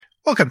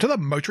Welcome to the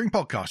Motoring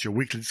Podcast, your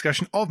weekly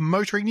discussion of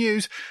motoring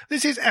news.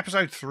 This is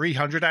episode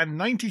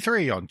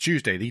 393 on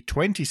Tuesday, the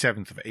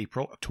 27th of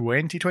April,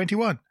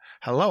 2021.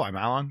 Hello, I'm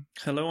Alan.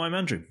 Hello, I'm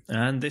Andrew.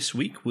 And this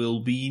week we'll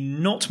be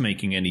not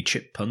making any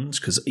chip puns,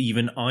 because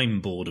even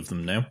I'm bored of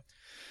them now.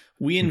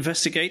 We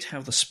investigate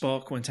how the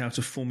spark went out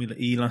of Formula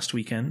E last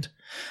weekend,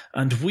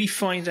 and we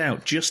find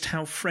out just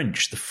how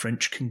French the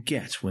French can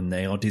get when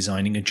they are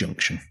designing a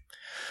junction.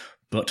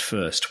 But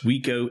first, we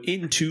go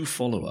into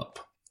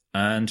follow-up.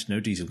 And no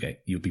Dieselgate,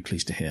 you'll be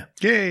pleased to hear.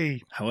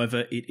 Yay!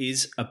 However, it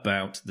is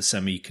about the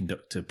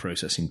semiconductor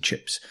processing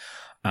chips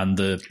and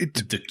the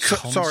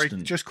constant... Sorry,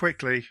 just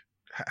quickly,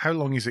 how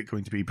long is it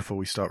going to be before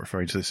we start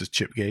referring to this as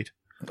Chipgate?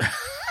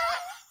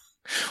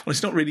 Well,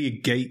 it's not really a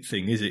gate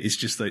thing, is it? It's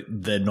just that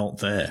they're not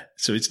there.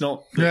 So it's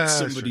not that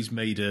somebody's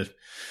made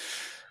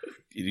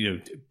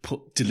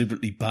put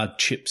deliberately bad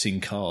chips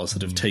in cars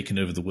that have taken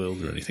over the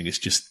world or anything. It's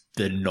just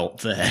they're not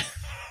there.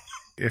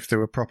 If there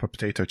were proper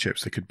potato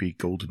chips, they could be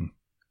golden.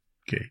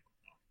 Okay.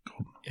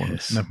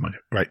 Yes. Never mind.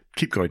 Right,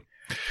 keep going.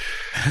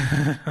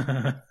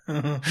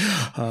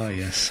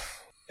 Yes.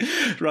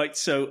 Right,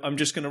 so I'm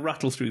just going to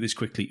rattle through this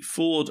quickly.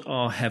 Ford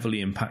are heavily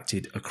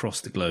impacted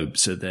across the globe.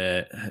 So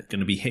they're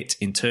going to be hit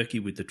in Turkey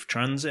with the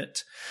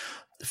Transit.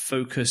 The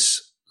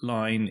Focus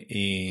line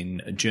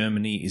in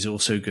Germany is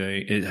also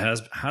going... It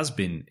has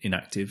been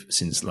inactive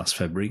since last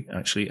February,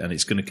 actually, and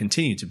it's going to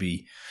continue to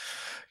be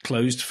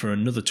closed for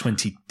another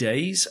 20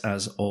 days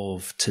as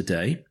of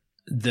today.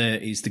 There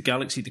is the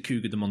Galaxy, the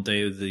Cougar, the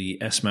Mondeo,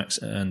 the S-Max,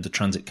 and the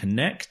Transit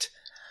Connect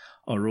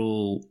are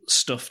all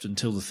stuffed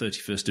until the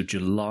 31st of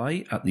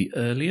July at the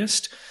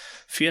earliest.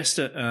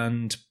 Fiesta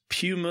and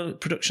Puma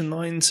production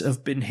lines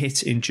have been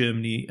hit in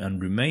Germany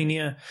and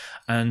Romania,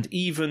 and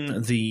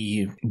even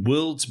the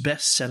world's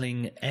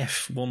best-selling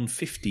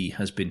F-150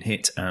 has been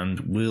hit and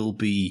will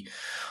be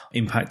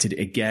impacted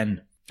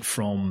again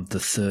from the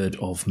 3rd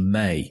of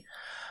May.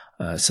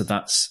 So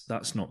that's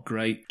not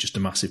great, just a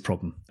massive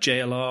problem.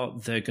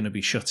 JLR, they're going to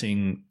be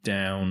shutting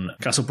down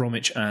Castle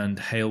Bromwich and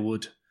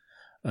Halewood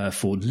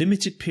for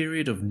limited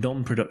period of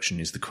non-production,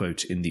 is the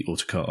quote in the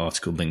Autocar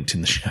article linked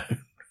in the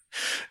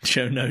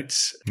show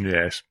notes.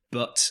 Yes.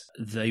 But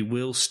they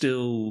will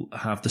still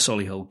have the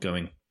Solihull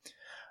going,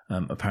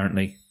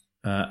 apparently.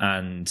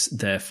 And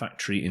their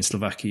factory in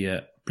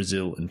Slovakia,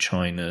 Brazil and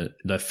China,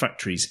 their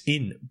factories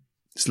in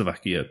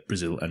Slovakia,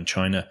 Brazil and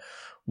China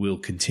will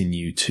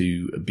continue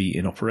to be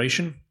in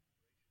operation.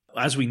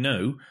 As we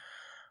know,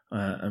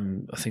 I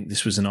think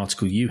this was an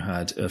article you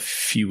had a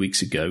few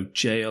weeks ago,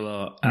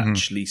 JLR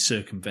actually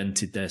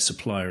circumvented their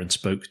supplier and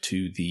spoke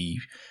to the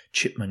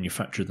chip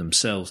manufacturer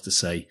themselves to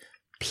say,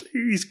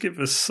 please give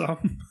us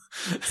some.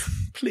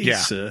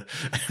 Please, sir.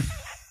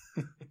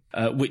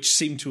 Which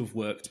seemed to have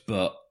worked,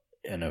 but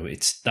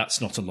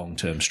that's not a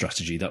long-term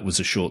strategy. That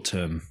was a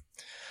short-term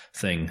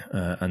thing,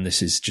 and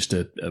this is just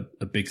a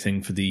big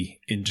thing for the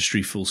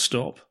industry, full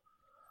stop.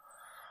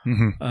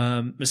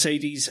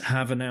 Mercedes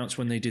have announced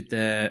when they did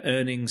their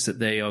earnings that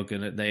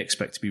they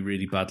expect to be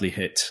really badly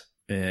hit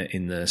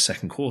in the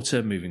second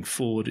quarter. Moving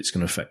forward, it's going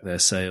to affect their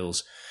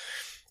sales.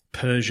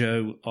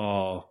 Peugeot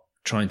are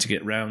trying to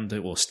get round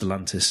it, or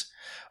Stellantis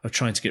are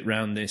trying to get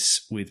round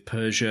this with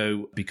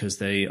Peugeot because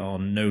they are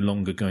no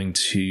longer going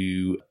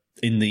to,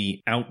 in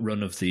the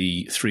outrun of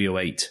the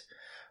 308,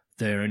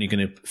 they're only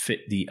going to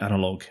fit the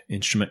analog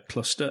instrument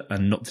cluster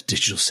and not the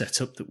digital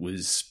setup that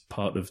was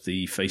part of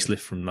the facelift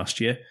from last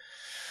year.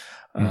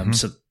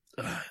 So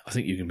I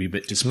think you're going to be a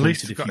bit disappointed. At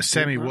least they've got a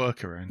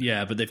semi-workaround.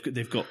 Yeah, but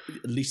they've got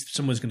at least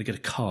someone's going to get a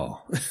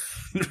car.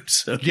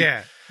 So,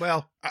 yeah,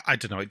 well, I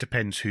don't know. It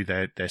depends who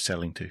they're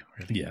selling to,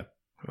 really. Yeah,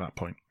 at that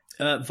point.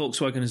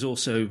 Volkswagen has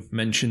also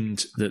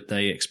mentioned that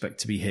they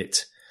expect to be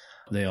hit.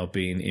 They are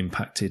being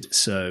impacted.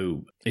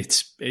 So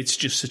it's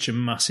just such a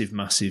massive,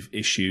 massive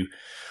issue,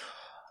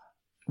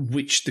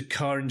 which the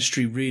car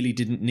industry really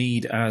didn't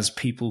need as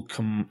people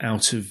come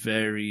out of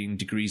varying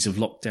degrees of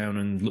lockdown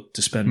and look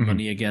to spend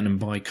money again and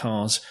buy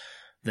cars.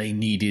 They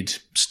needed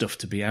stuff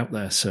to be out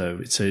there. So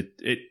it's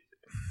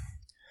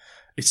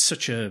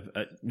such an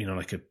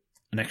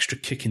extra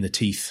kick in the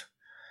teeth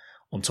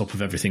on top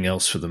of everything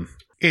else for them.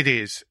 It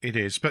is.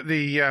 But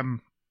the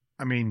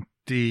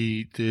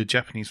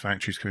Japanese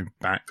factory's coming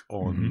back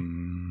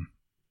on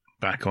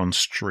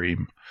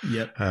stream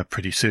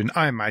pretty soon.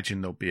 I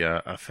imagine there'll be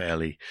a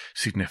fairly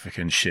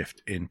significant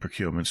shift in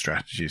procurement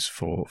strategies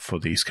for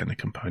these kind of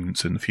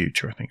components in the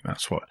future. I think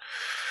that's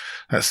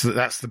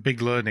the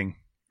big learning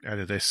out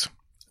of this.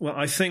 Well,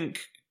 I think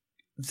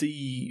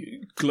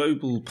the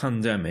global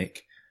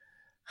pandemic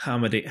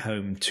hammered it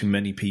home to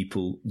many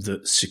people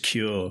that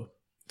secure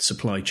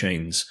supply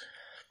chains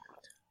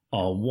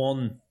are,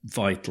 one,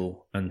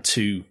 vital, and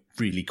two,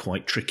 really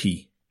quite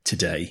tricky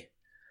today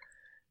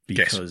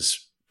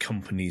because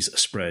companies are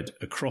spread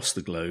across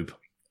the globe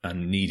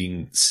and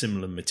needing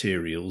similar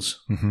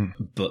materials,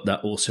 but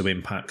that also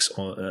impacts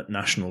at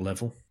national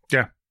level.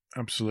 Yeah,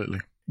 absolutely.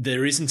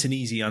 There isn't an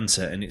easy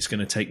answer, and it's going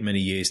to take many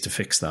years to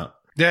fix that.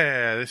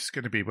 Yeah, this is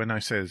going to be, when I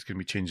say there's going to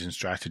be changes in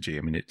strategy,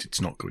 I mean, it's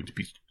not going to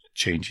be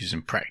changes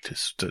in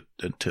practice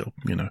until,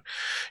 you can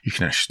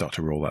actually start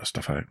to roll that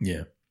stuff out.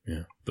 Yeah.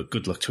 But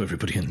good luck to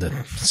everybody in the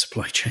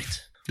supply chain.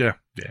 Yeah,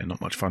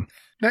 not much fun.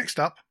 Next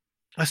up,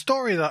 a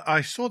story that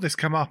I saw this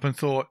come up and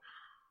thought,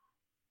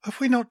 have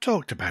we not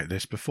talked about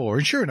this before?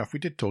 And sure enough, we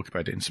did talk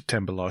about it in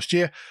September last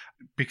year,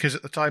 because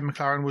at the time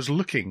McLaren was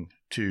looking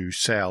to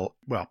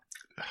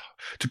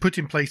to put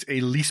in place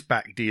a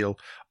leaseback deal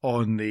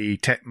on the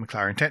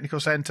McLaren Technical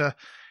Centre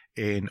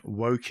in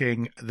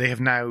Woking. They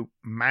have now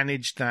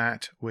managed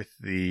that with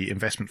the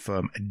investment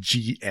firm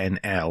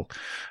GNL.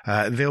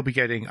 They'll be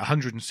getting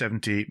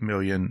 £170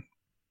 million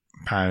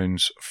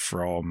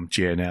from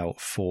GNL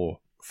for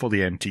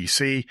the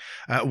MTC,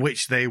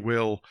 which they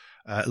will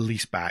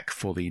lease back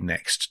for the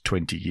next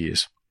 20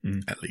 years,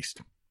 at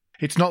least.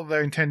 It's not that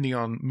they're intending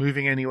on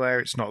moving anywhere.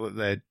 It's not that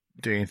they're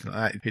doing anything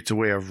like that. It's a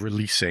way of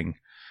releasing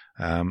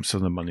some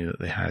of the money that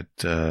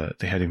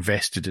they had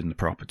invested in the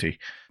property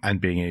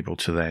and being able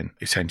to then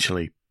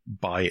essentially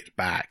buy it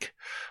back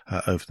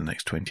over the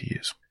next 20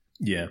 years.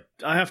 Yeah,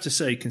 I have to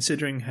say,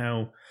 considering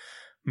how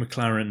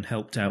McLaren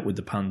helped out with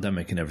the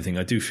pandemic and everything,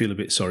 I do feel a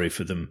bit sorry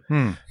for them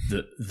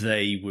that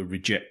they were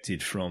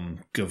rejected from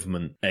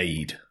government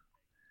aid.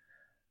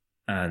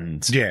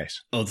 And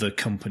other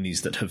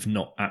companies that have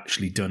not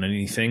actually done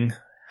anything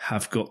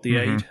have got the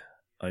aid.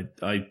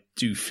 I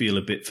do feel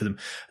a bit for them.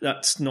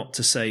 That's not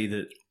to say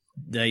that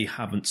they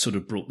haven't sort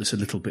of brought this a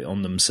little bit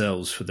on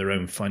themselves for their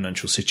own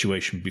financial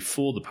situation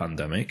before the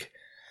pandemic.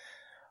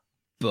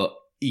 But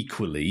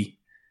equally,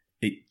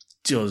 it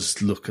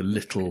does look a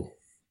little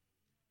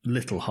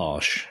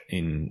harsh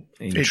in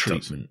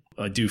treatment.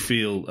 I do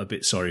feel a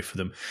bit sorry for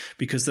them,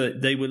 because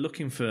they were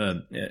looking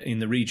for in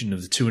the region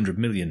of the 200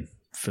 million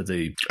for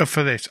this.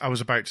 I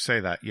was about to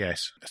say that,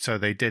 yes. So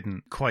they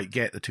didn't quite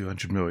get the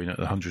 200 million at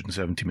the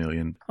 170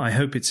 million. I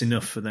hope it's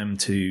enough for them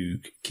to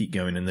keep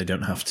going and they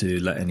don't have to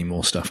let any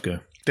more stuff go.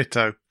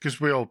 Ditto, because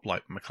we all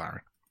like McLaren.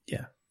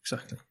 Yeah,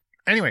 exactly.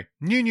 Anyway,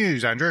 new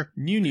news, Andrew.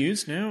 New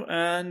news now,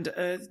 and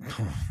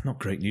not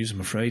great news,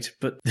 I'm afraid,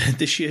 but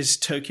this year's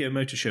Tokyo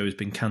Motor Show has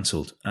been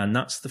cancelled, and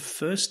that's the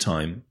first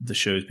time the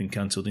show has been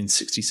cancelled in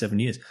 67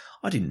 years.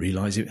 I didn't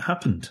realise it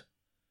happened.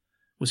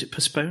 Was it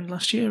postponed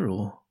last year,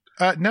 or...?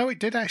 No, it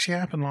did actually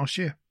happen last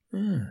year.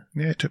 Yeah,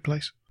 it took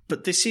place.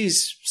 But this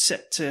is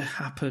set to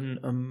happen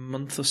a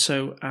month or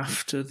so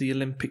after the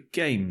Olympic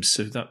Games,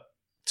 so that,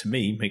 to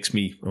me, makes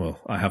me... Well,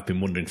 I have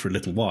been wondering for a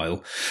little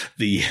while.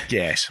 The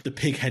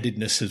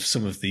pig-headedness of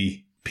some of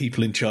the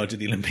people in charge of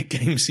the Olympic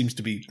Games seems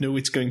to be, no,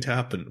 it's going to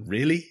happen.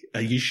 Really?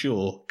 Are you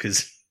sure?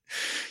 Because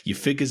your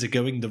figures are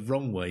going the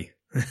wrong way.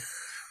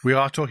 We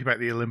are talking about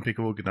the Olympic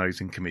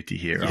Organising Committee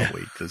here, aren't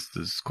we?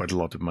 There's quite a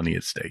lot of money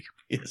at stake.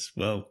 Yes,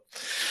 well...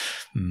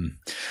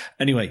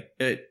 Anyway,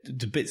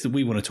 the bits that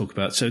we want to talk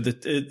about. So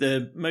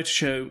the motor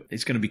show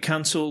is going to be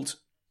cancelled,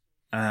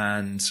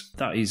 and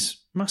that is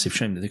a massive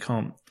shame that they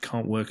can't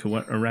work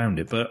around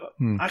it. But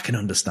I can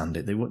understand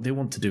it. They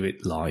want to do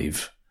it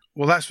live.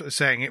 Well, that's what they're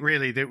saying. It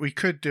really that we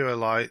could do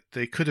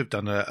they could have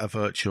done a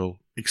virtual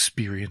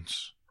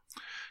experience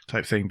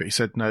type thing, but he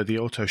said no. The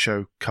auto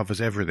show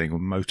covers everything: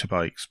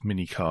 motorbikes,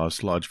 mini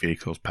cars, large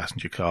vehicles,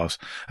 passenger cars,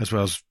 as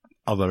well as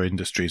other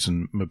industries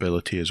and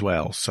mobility as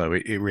well. So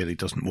it really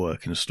doesn't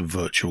work in a sort of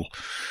virtual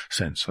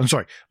sense. I'm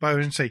sorry, but I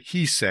wouldn't say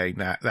he's saying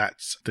that.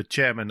 That's the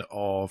chairman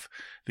of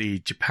the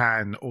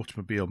Japan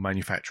Automobile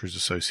Manufacturers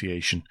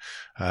Association,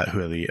 who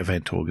are the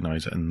event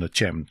organizer, and the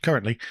chairman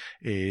currently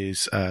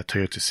is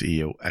Toyota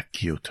CEO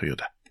Akio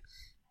Toyoda.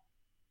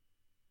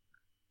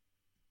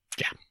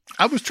 Yeah.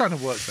 I was trying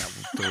to work that,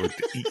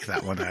 eke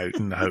that one out,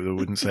 and I hope I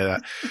wouldn't say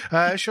that.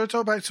 Shall I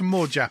talk about some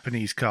more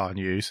Japanese car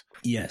news?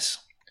 Yes.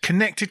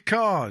 Connected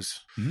cars.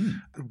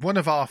 One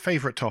of our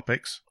favourite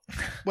topics.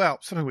 Well,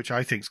 something which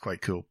I think is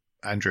quite cool.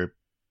 Andrew,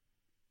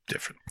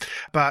 different.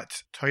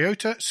 But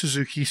Toyota,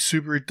 Suzuki,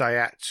 Subaru,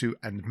 Daihatsu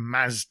and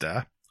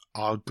Mazda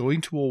are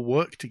going to all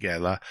work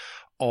together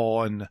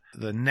on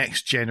the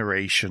next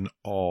generation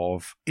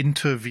of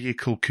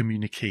inter-vehicle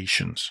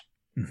communications.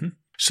 Mm-hmm.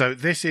 So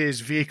this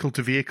is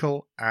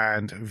vehicle-to-vehicle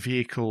and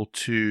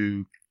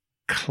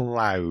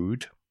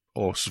vehicle-to-cloud,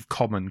 or sort of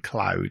common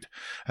cloud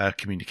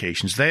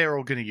communications. They are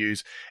all going to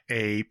use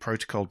a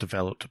protocol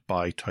developed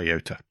by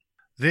Toyota.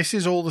 This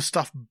is all the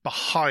stuff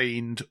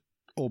behind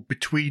or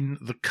between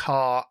the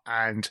car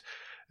and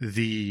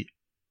the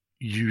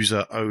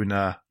user,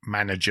 owner,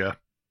 manager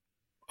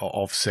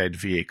of said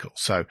vehicle.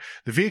 So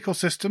the vehicle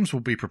systems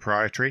will be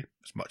proprietary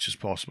as much as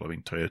possible. I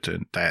mean, Toyota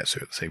and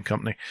Daihatsu are the same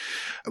company.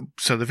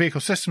 So the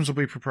vehicle systems will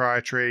be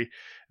proprietary.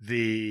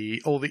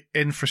 All the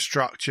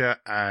infrastructure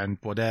and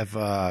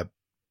whatever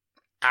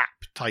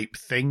app type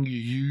thing you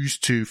use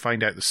to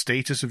find out the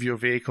status of your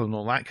vehicle and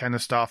all that kind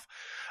of stuff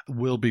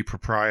will be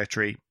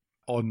proprietary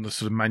on the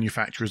sort of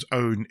manufacturer's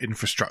own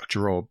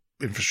infrastructure, or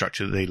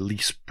infrastructure that they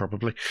lease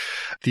probably.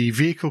 The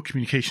vehicle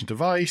communication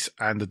device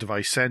and the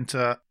device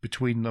center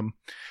between them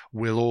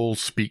will all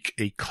speak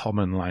a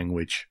common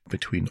language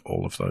between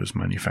all of those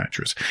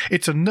manufacturers.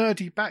 It's a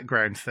nerdy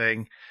background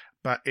thing,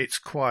 but it's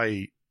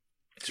quite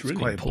It's really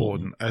quite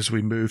important as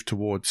we move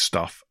towards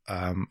stuff.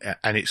 And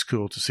it's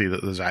cool to see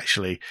that there's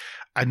actually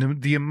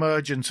the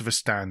emergence of a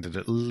standard,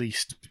 at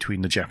least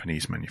between the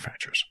Japanese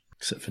manufacturers.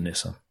 Except for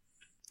Nissan.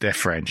 They're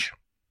French.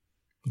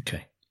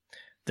 Okay.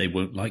 They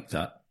won't like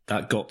that.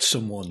 That got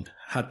someone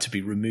had to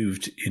be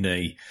removed in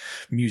a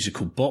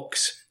musical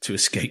box to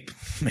escape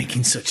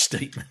making such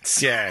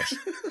statements. Yes.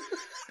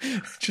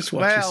 Just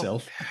watch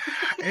yourself.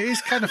 It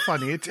is kind of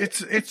funny.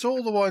 It's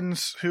all the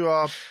ones who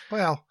are,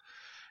 well,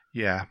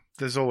 yeah,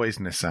 there's always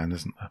Nissan,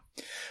 isn't there?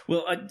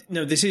 Well,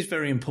 no, this is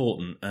very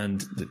important.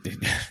 And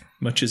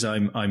much as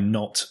I'm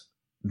not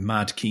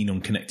mad keen on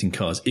connecting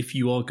cars, if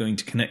you are going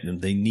to connect them,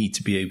 they need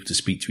to be able to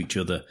speak to each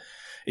other.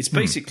 It's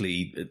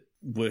basically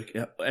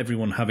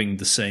everyone having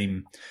the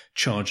same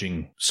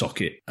charging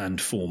socket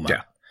and format.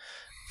 Yeah.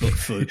 But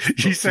for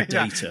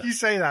data. You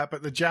say that,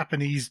 but the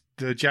Japanese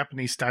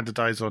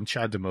standardize on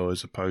CHAdeMO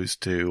as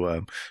opposed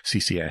to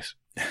CCS.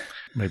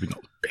 Maybe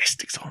not the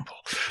best example,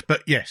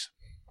 but yes.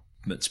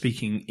 But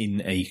speaking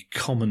in a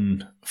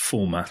common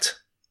format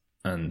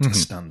and a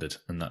standard,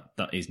 and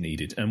that is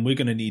needed, and we're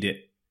going to need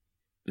it.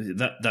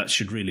 That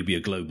should really be a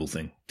global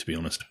thing, to be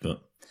honest.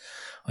 But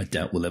I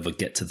doubt we'll ever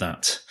get to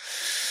that.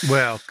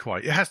 Well,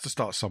 quite. It has to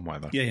start somewhere,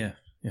 though. Yeah.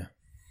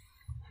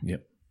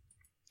 Yep.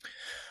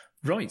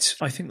 Right.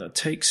 I think that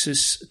takes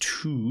us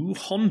to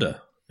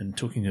Honda. And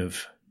talking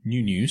of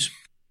new news,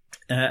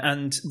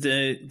 and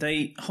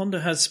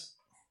Honda has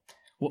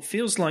what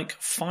feels like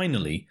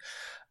finally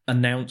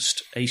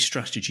announced a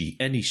strategy,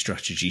 any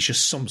strategy,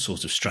 just some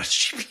sort of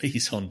strategy,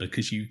 please, Honda,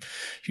 because you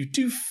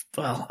do.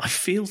 Well, I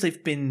feel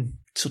they've been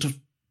sort of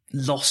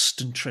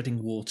lost and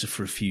treading water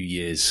for a few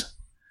years.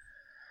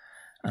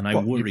 And I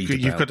worried about...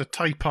 You've got a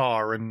Type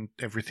R and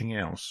everything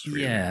else.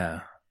 Really.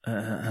 Yeah.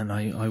 And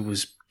I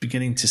was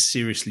beginning to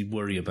seriously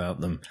worry about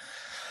them,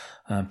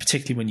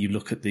 particularly when you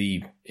look at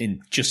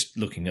just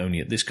looking only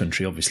at this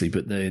country, obviously,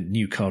 but the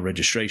new car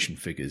registration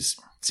figures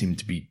seem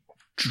to be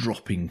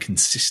dropping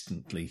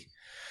consistently,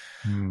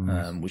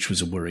 which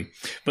was a worry.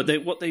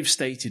 But what they've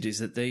stated is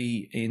that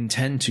they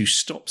intend to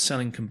stop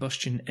selling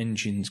combustion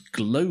engines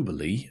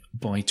globally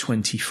by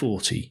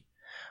 2040.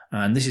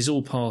 And this is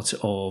all part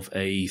of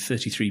a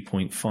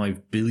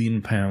 £33.5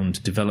 billion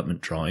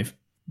development drive,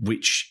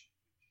 which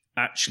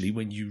actually,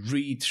 when you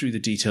read through the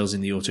details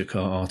in the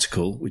Autocar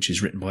article, which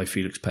is written by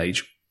Felix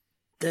Page,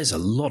 there's a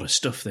lot of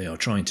stuff they are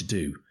trying to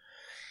do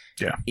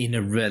in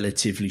a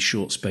relatively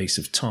short space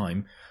of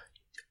time.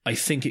 I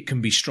think it can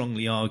be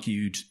strongly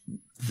argued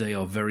they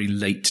are very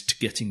late to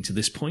getting to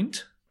this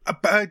point.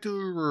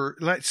 Honda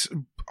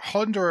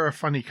are a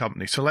funny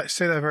company, so let's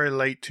say they're very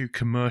late to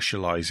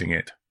commercializing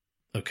it.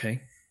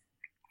 Okay.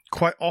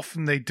 Quite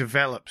often they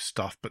develop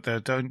stuff, but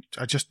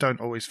I just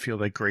don't always feel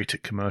they're great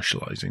at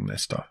commercializing their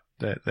stuff,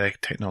 their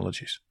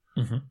technologies.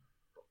 Mm-hmm.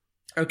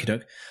 Okie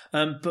doke.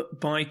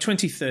 But by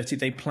 2030,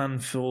 they plan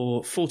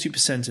for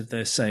 40% of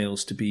their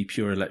sales to be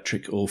pure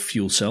electric or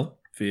fuel cell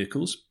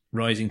vehicles,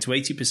 rising to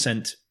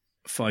 80%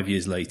 5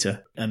 years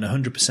later and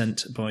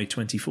 100% by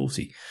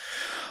 2040.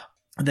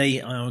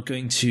 They are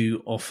going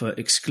to offer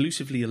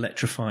exclusively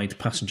electrified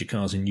passenger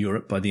cars in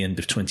Europe by the end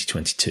of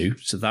 2022.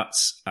 So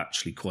that's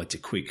actually quite a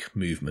quick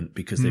movement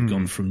because they've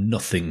gone from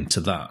nothing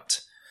to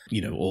that,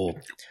 or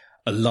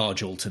a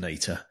large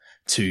alternator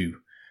to...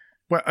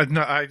 Well,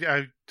 no, I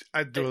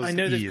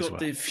know they've got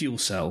the fuel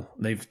cell.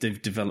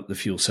 They've developed the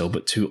fuel cell,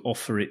 but to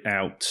offer it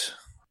out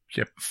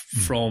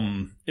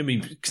from... I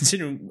mean,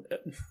 considering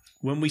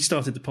when we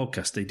started the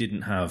podcast, they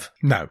didn't have...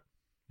 No.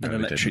 An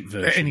electric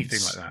version. Anything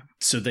like that.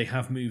 So they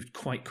have moved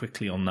quite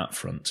quickly on that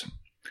front.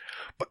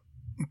 But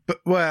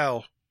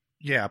well,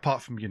 yeah,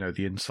 apart from,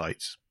 the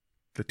Insights,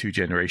 the 2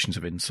 generations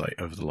of Insight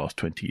over the last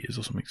 20 years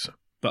or something. So.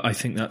 But I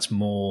think that's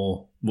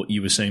more what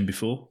you were saying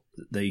before.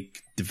 They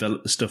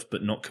develop the stuff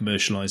but not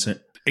commercialize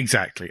it.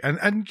 Exactly.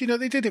 And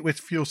they did it with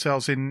fuel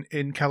cells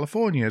in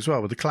California as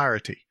well, with the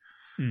Clarity.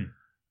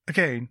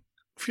 Again,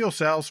 fuel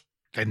cells,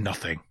 they're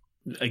nothing.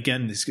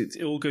 Again,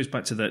 it all goes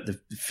back to that. They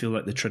feel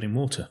like they're treading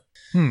water.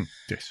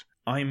 Yes.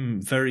 I'm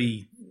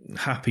very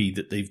happy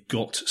that they've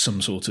got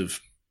some sort of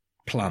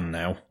plan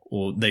now,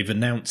 or they've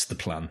announced the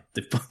plan.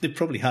 They've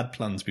probably had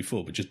plans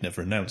before, but just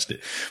never announced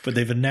it. But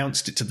they've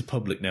announced it to the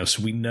public now,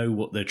 so we know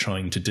what they're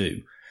trying to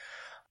do.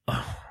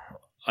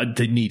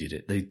 They needed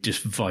it. They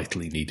just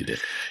vitally needed it.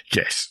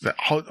 Yes.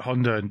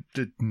 Honda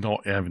did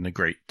not having a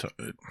great...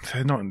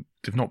 They've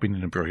not been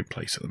in a brilliant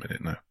place at the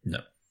minute, no.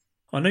 No.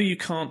 I know you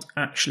can't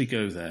actually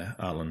go there,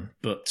 Alan,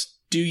 but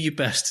do your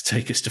best to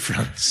take us to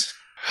France.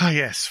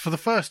 Yes. For the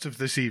first of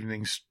this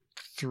evening's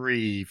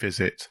 3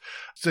 visits,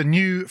 there's a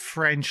new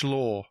French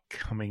law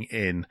coming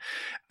in,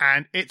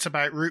 and it's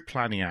about route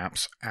planning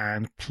apps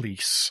and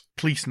police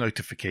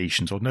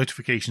notifications, or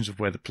notifications of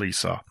where the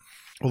police are.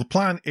 Well, the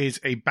plan is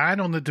a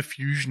ban on the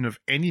diffusion of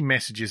any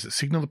messages that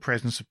signal the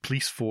presence of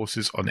police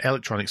forces on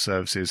electronic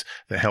services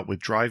that help with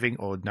driving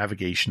or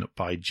navigation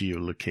by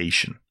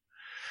geolocation.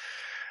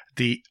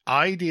 The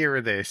idea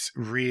of this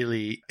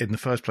really, in the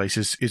first place,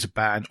 is a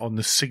ban on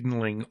the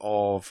signalling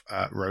of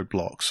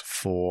roadblocks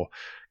for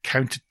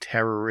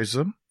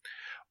counter-terrorism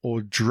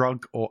or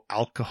drug or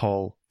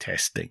alcohol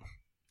testing.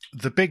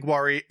 The big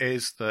worry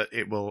is that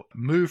it will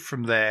move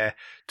from there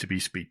to be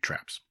speed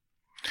traps.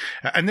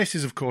 And this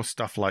is, of course,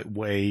 stuff like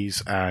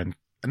Waze and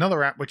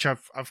another app which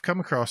I've come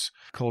across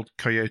called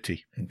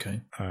Coyote,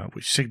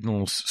 which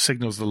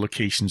signals the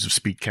locations of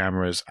speed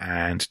cameras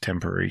and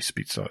temporary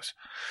speed stops.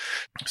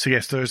 So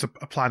yes, there's a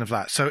plan of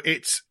that. So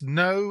it's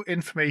no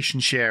information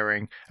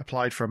sharing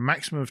applied for a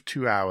maximum of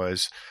 2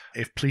 hours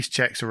if police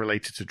checks are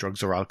related to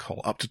drugs or alcohol,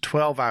 up to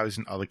 12 hours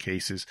in other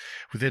cases,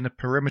 within a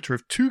perimeter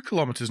of 2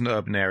 kilometers in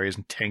urban areas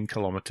and 10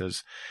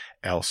 kilometers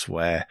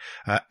elsewhere.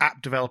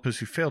 App developers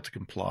who fail to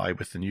comply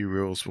with the new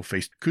rules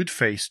could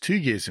face 2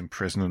 years in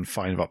prison and a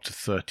fine of up to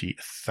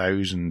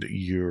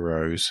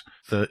 €30,000.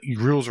 The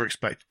rules are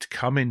expected to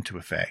come into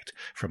effect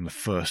from the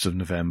 1st of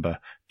November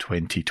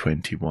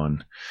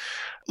 2021.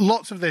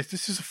 Lots of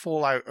this is a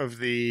fallout of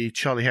the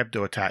Charlie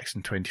Hebdo attacks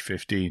in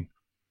 2015,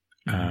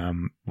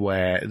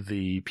 where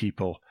the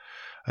people,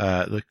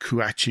 the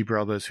Kouachi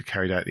brothers who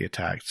carried out the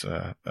attacks,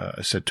 are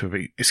said to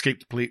have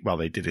escaped the police. Well,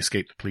 they did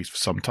escape the police for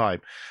some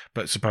time,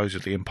 but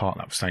supposedly in part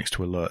that was thanks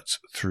to alerts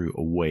through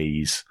a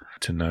Waze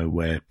to know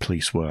where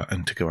police were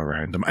and to go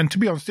around them. And to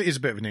be honest, it is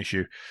a bit of an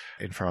issue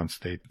in France.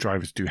 The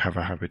drivers do have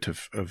a habit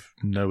of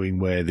knowing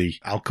where the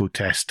alco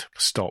test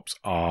stops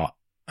are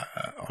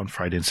on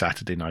Friday and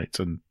Saturday nights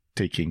and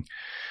taking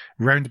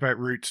roundabout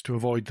routes to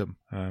avoid them,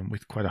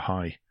 with quite a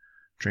high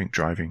drink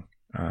driving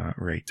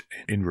rate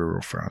in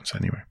rural France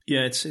anyway.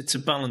 Yeah, it's a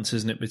balance,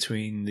 isn't it,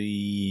 between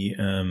the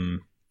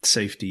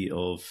safety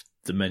of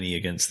the many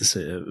against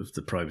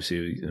the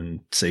privacy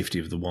and safety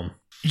of the one.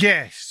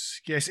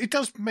 Yes. It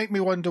does make me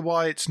wonder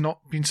why it's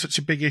not been such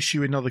a big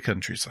issue in other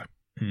countries, though.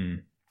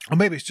 Or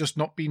maybe it's just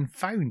not been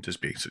found as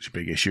being such a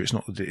big issue. It's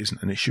not that it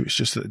isn't an issue, it's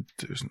just that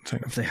it isn't.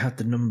 Have they had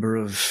the number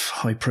of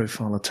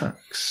high-profile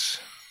attacks?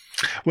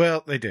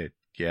 Well, they did.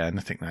 Yeah, and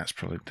I think that's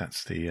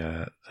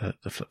the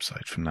flip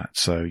side from that.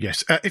 So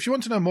yes, if you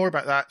want to know more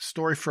about that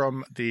story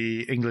from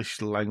the English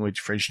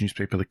language French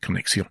newspaper, The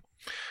Connexion,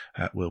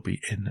 will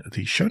be in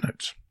the show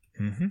notes.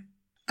 Mm-hmm.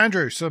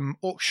 Andrew, some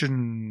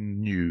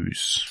auction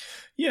news.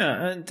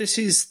 Yeah, and this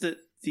is that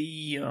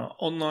the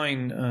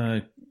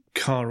online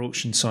car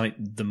auction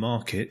site The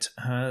Market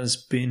has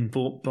been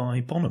bought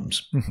by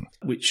Bonhams,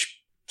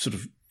 which sort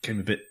of came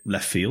a bit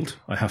left field,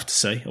 I have to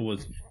say. I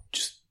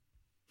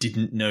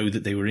didn't know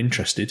that they were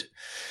interested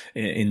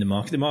in the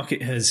market. The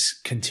market has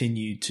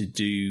continued to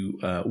do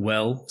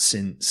well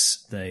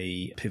since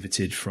they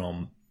pivoted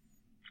from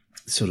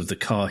sort of the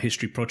car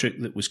history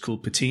project that was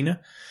called Patina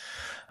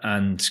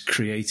and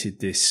created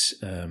this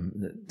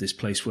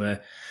place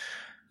where,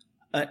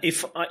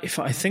 if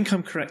I think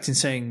I'm correct in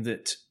saying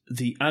that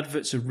the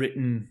adverts are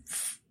written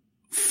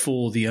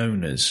for the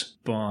owners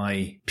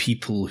by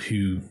people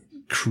who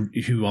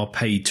are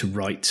paid to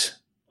write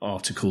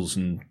articles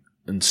and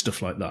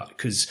stuff like that,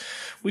 because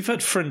we've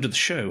had friend of the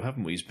show,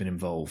 haven't we, who's been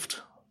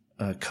involved,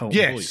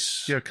 Carlton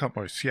Boyce. Yeah,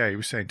 Carlton Boyce. Yeah, he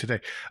was saying today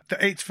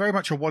that it's very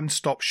much a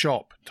one-stop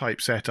shop type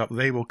setup.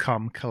 They will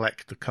come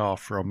collect the car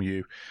from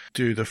you,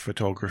 do the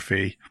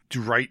photography,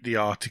 write the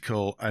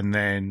article, and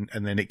then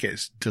it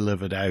gets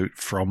delivered out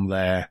from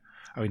there.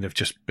 I mean, they've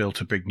just built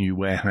a big new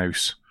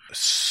warehouse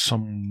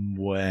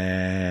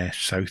somewhere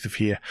south of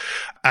here,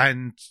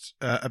 and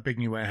a big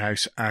new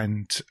warehouse,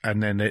 and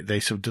then they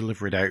sort of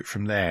deliver it out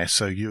from there.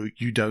 So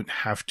you don't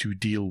have to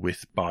deal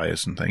with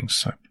buyers and things.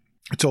 So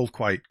it's all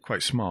quite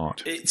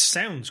smart. It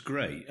sounds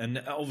great,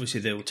 and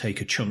obviously they will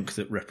take a chunk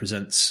that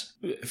represents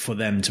for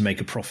them to make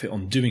a profit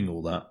on doing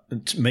all that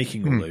and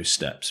making all those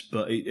steps.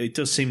 But it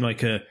does seem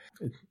like a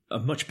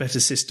much better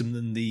system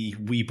than the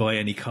 "we buy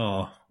any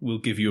car, we'll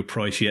give you a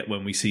price, yet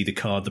when we see the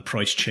car, the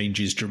price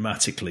changes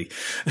dramatically."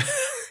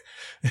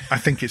 I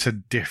think it's a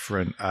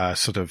different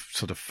sort of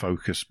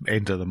focus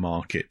end of the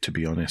market, to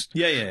be honest.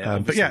 Yeah.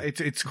 But yeah,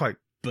 it's quite.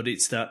 But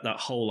it's that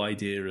whole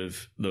idea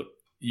of, look,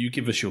 you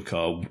give us your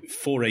car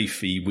for a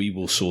fee, we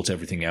will sort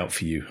everything out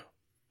for you,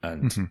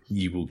 and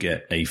you will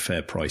get a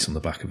fair price on the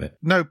back of it.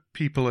 No,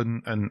 people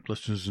and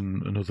listeners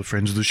and other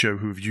friends of the show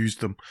who have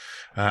used them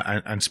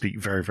and speak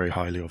very, very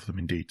highly of them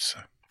indeed. So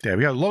there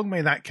we go. Long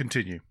may that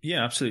continue.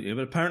 Yeah, absolutely.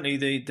 But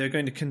apparently they're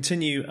going to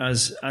continue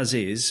as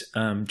is,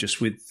 just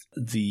with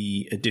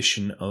the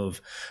addition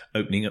of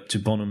opening up to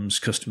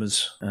Bonhams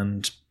customers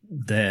and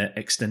their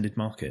extended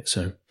market.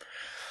 So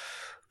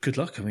good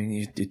luck. I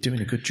mean, you're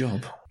doing a good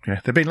job. Yeah,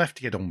 they've been left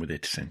to get on with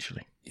it,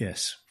 essentially.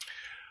 Yes.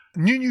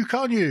 New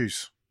car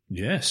news.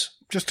 Yes.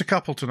 Just a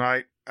couple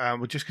tonight.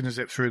 We're just going to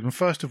zip through them.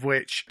 First of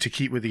which, to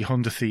keep with the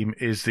Honda theme,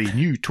 is the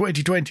new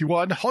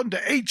 2021 Honda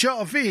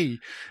HR-V.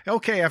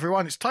 Okay,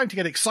 everyone, it's time to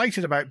get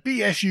excited about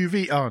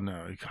BSUV. Oh,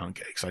 no, you can't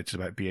get excited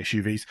about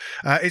BSUVs.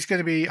 It's going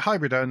to be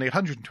hybrid only,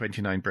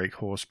 129 brake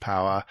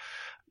horsepower.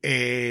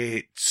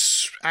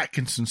 It's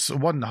Atkinson's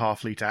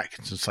 1.5 litre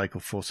Atkinson cycle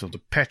 4-cylinder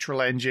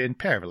petrol engine,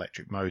 pair of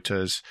electric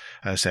motors,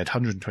 said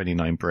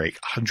 129 brake,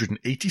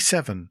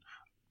 187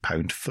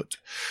 pound-foot.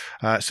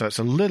 So it's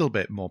a little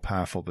bit more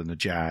powerful than the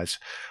Jazz,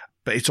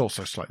 but it's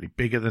also slightly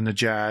bigger than the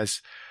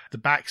Jazz. The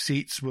back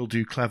seats will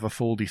do clever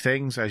foldy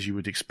things, as you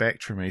would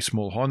expect from a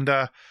small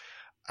Honda.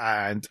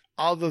 And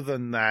other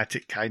than that,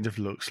 it kind of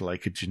looks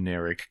like a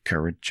generic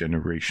current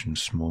generation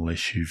small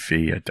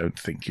SUV. I don't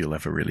think you'll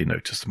ever really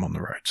notice them on the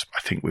roads.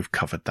 I think we've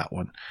covered that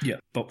one. Yeah,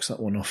 box that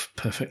one off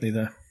perfectly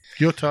there.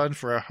 Your turn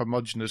for a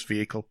homogeneous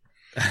vehicle.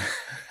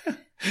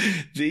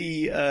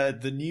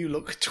 The new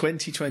look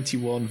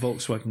 2021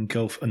 Volkswagen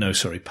Golf,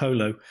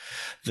 Polo,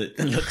 that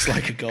looks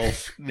like a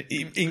Golf,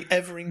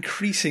 ever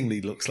increasingly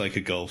looks like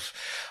a Golf.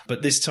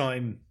 But this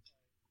time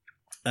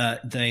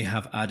they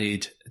have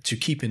added, to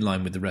keep in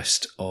line with the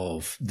rest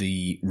of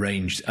the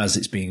range as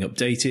it's being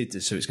updated,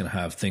 so it's going to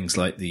have things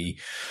like the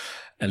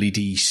LED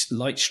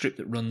light strip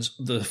that runs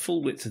the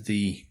full width of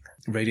the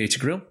radiator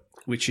grille,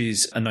 which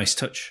is a nice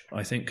touch,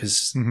 I think,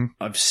 because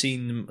I've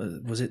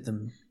seen, was it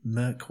the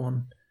Merc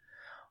one?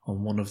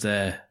 On one of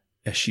their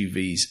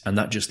SUVs, and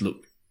that just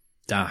looked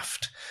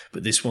daft.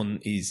 But this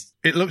one is...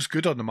 It looks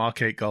good on the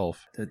Mark 8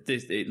 Golf.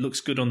 It looks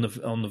good on the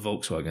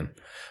Volkswagen.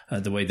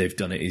 The way they've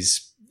done it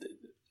is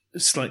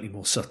slightly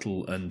more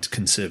subtle and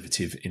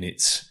conservative in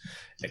its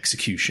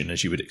execution,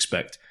 as you would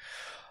expect.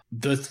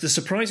 The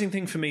surprising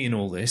thing for me in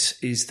all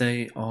this is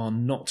they are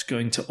not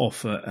going to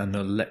offer an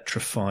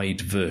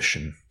electrified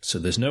version. So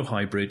there's no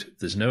hybrid,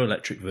 there's no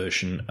electric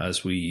version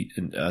as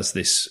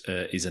this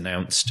is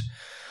announced.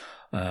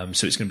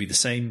 So it's going to be the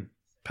same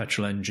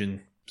petrol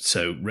engine,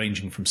 so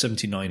ranging from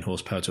 79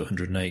 horsepower to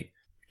 108.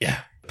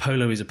 Yeah,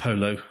 Polo is a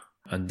Polo,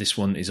 and this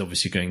one is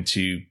obviously going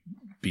to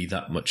be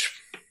that much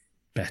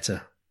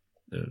better.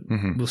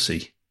 We'll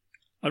see.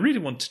 I really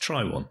want to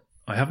try one.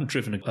 I haven't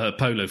driven a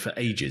Polo for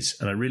ages,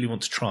 and I really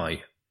want to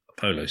try a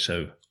Polo,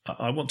 so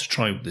I want to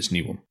try this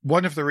new one.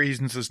 One of the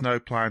reasons there's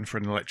no plan for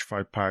an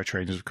electrified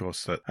powertrain is, of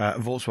course, that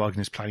Volkswagen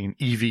is planning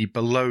an EV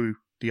below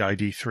the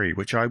ID3,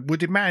 which I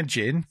would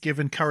imagine,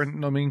 given current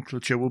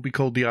nomenclature, will be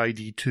called the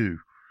ID2.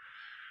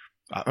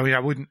 I mean, I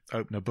wouldn't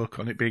open a book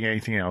on it being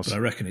anything else. But I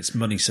reckon it's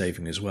money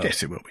saving as well.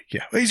 Yes, it will be.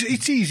 Yeah,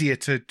 it's easier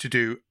to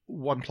do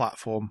one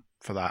platform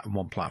for that and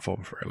one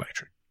platform for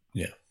electric.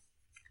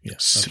 Yeah,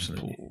 Simples.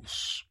 Absolutely.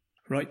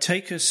 Right,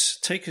 take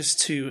us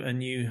to a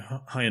new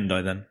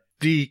Hyundai then.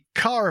 The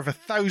car of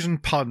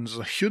 1,000 puns,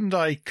 a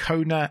Hyundai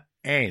Kona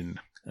N.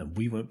 And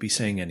we won't be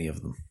saying any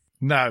of them.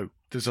 No,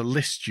 there's a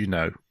list, you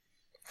know.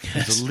 Yes.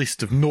 There's a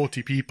list of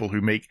naughty people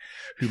who make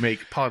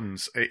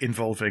puns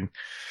involving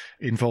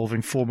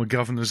former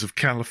governors of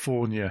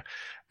California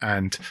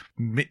and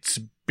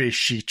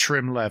Mitsubishi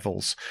trim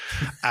levels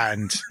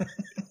and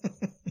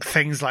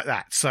things like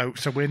that. So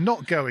we're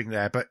not going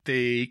there, but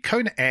the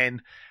Kona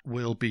N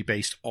will be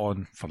based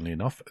on, funnily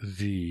enough,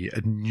 the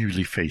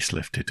newly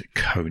facelifted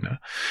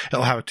Kona.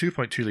 It'll have a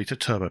 2.2-litre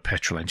turbo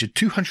petrol engine,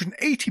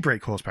 280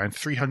 brake horsepower and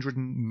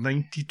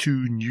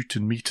 392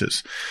 newton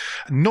meters.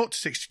 0 to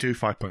 62,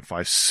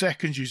 5.5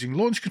 seconds using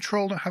launch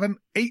control, and have an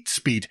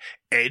 8-speed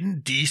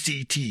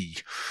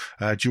NDCT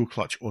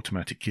dual-clutch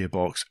automatic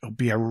gearbox. It'll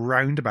be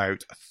around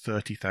about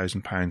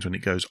 £30,000 when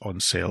it goes on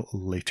sale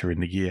later in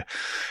the year.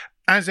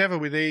 As ever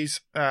with these,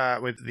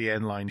 with the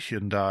N-Line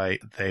Hyundai,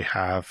 they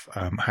have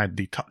had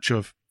the touch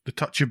of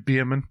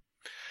Biermann.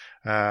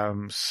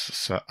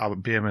 So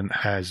Biermann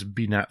has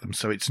been at them,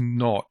 so it's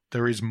not.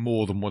 There is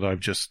more than what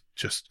I've just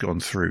gone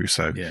through.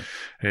 So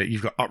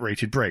you've got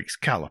uprated brakes,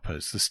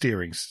 calipers. The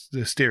steering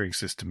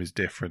system is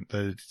different.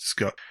 It's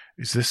got.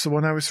 Is this the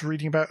one I was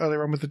reading about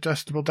earlier on with the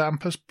adjustable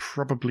dampers?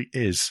 Probably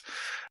is.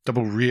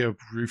 Double rear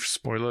roof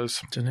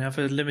spoilers. Doesn't it have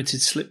a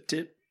limited slip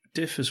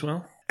diff as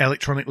well?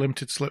 Electronic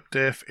limited slip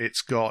diff.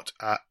 It's got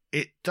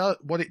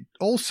what it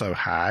also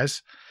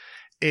has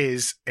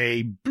is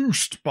a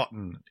boost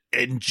button,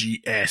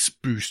 NGS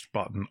boost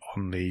button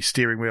on the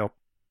steering wheel,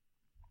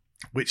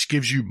 which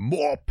gives you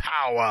more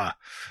power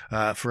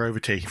for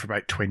overtaking for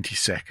about 20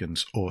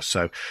 seconds or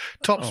so.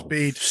 Top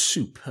speed.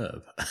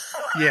 Superb.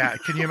 Yeah,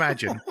 can you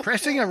imagine?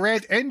 Pressing a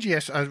red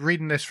NGS, I was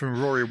reading this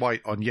from Rory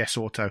White on Yes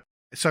Auto.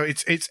 So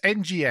it's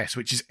NGS,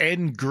 which is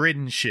N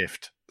grin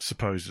shift,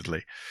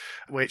 supposedly,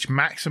 which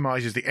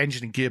maximizes the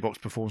engine and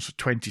gearbox performance for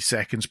 20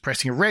 seconds.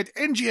 Pressing a red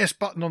NGS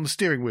button on the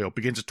steering wheel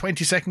begins a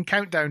 20-second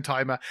countdown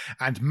timer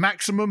and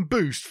maximum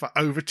boost for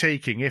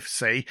overtaking if,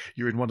 say,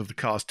 you're in one of the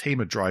car's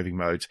tamer driving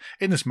modes.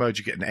 In this mode,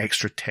 you get an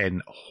extra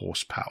 10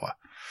 horsepower.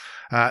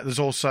 There's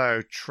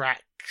also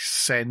track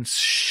sense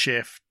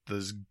shift.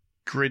 There's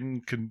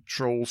grin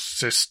control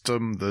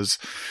system. There's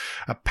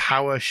a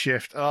power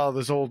shift.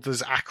 There's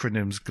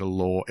acronyms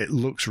galore. It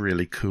looks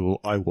really cool.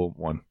 I want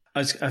one. I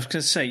was going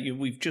to say,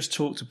 we've just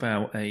talked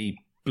about a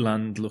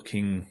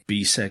bland-looking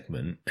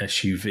B-segment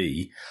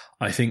SUV.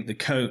 I think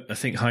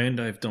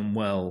Hyundai have done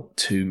well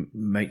to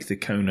make the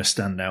Kona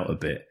stand out a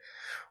bit.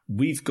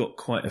 We've got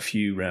quite a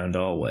few round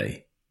our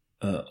way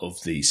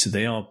of these, so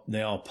they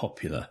are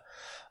popular.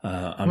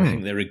 I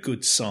think they're a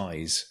good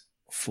size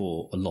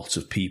for a lot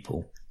of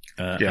people,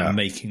 and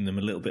making them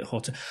a little bit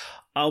hotter.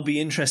 I'll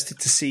be interested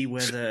to see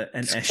whether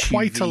an SUV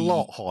quite a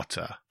lot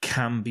hotter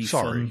can be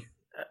fun.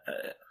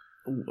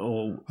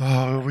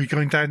 Are we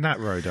going down that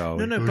road?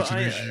 No, but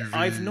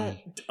I've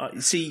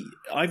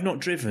not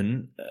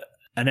driven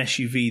an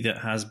SUV that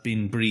has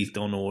been breathed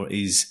on or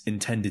is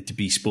intended to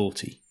be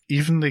sporty.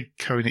 Even the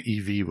Kona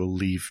EV will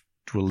leave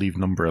will leave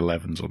number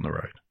 11s on the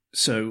road.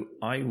 So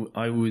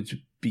I would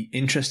be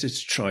interested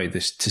to try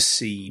this to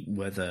see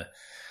whether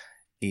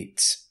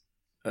it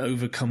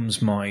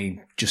overcomes my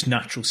just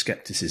natural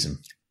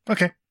skepticism.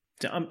 Okay.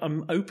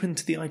 I'm open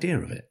to the idea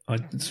of it.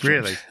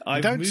 Really?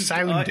 You don't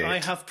sound it. I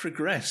have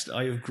progressed.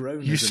 I have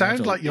grown. You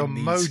sound like you're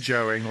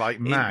mojoing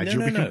like mad.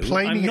 You'll be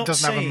complaining it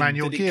doesn't have a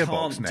manual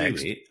gearbox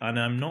next. And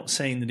I'm not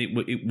saying that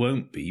it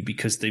won't be,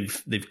 because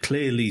they've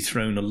clearly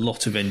thrown a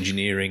lot of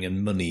engineering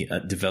and money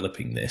at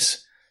developing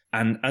this.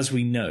 And as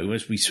we know,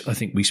 I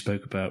think we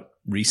spoke about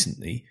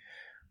recently,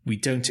 we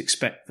don't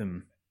expect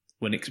them,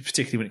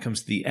 particularly when it comes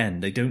to the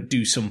end, they don't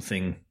do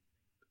something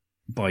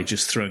by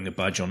just throwing a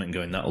badge on it and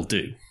going, that'll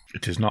do.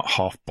 It is not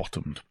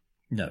half-bottomed.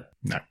 No.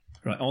 No.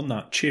 Right, on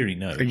that cheery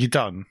note. Are you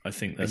done? I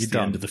think that's the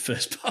end of the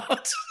first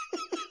part.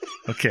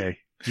 Okay,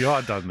 you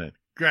are done then.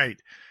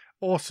 Great.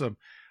 Awesome.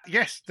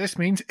 Yes, this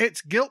means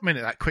it's Guilt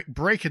Minute, that quick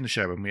break in the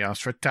show when we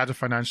ask for a tad of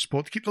financial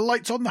support to keep the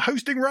lights on, the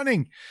hosting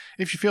running.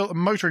 If you feel a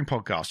motoring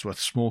podcast is worth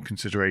small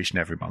consideration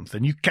every month,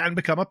 then you can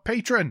become a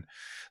patron.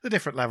 The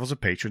different levels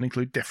of patron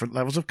include different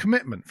levels of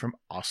commitment from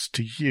us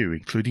to you,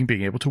 including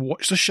being able to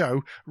watch the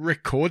show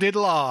recorded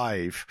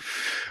live.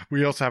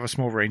 We also have a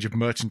small range of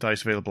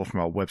merchandise available from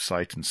our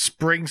website and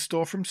Spring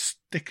store, from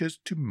stickers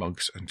to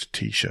mugs and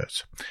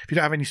t-shirts. If you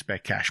don't have any spare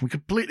cash, and we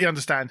completely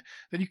understand,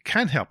 then you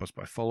can help us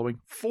by following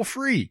for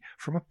free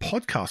from a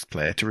podcast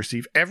player to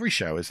receive every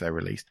show as they're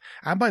released,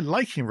 and by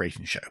liking and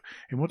rating the show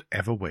in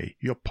whatever way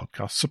your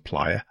podcast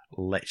supplier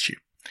lets you.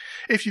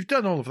 If you've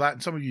done all of that,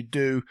 and some of you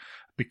do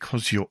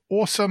because you're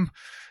awesome,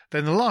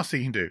 then the last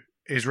thing you can do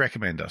is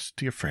recommend us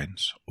to your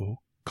friends or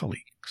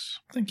colleagues.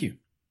 Thank you.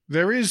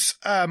 There is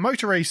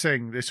motor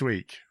racing this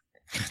week.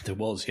 There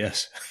was,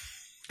 yes.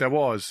 There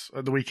was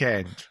at the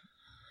weekend.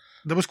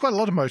 There was quite a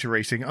lot of motor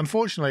racing.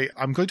 Unfortunately,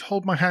 I'm going to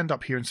hold my hand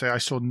up here and say I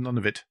saw none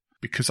of it,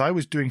 because I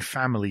was doing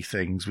family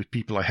things with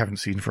people I haven't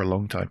seen for a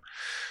long time.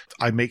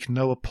 I make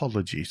no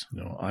apologies.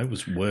 No, I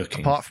was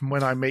working. Apart from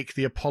when I make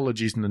the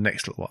apologies in the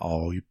next little,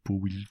 you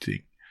poor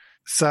thing.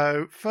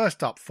 So,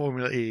 first up,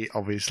 Formula E,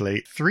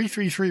 obviously.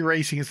 333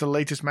 Racing is the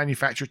latest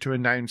manufacturer to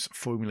announce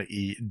Formula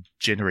E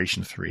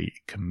Generation 3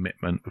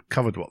 commitment. We've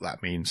covered what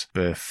that means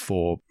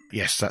before.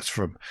 Yes, that's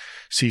from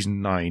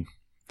Season 9.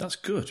 That's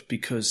good,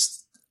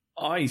 because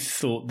I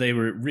thought they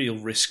were at real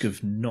risk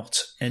of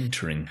not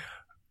entering.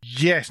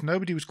 Yes,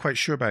 nobody was quite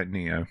sure about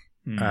Neo.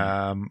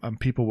 And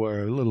people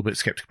were a little bit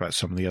skeptical about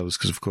some of the others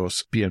because, of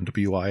course,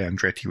 BMW i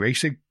Andretti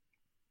Racing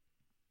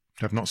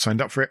have not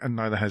signed up for it, and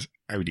neither has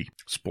Audi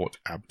Sport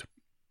Abt.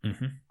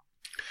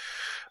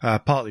 Mm-hmm.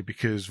 Partly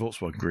because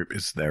Volkswagen Group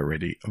is there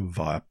already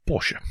via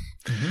Porsche.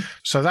 Mm-hmm.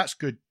 So that's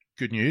good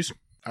news.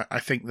 I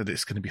think that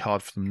it's going to be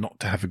hard for them not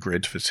to have a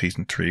grid for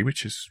Season 3,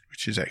 which is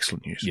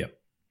excellent news. Yep.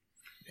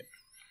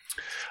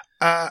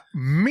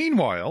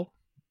 Meanwhile,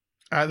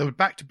 they were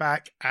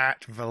back-to-back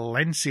at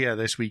Valencia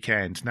this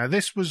weekend. Now,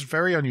 this was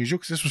very unusual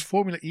because this was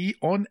Formula E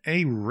on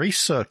a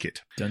race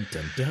circuit. Dun,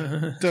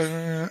 dun,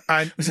 dun.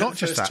 And was not that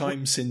just the first that.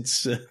 time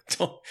since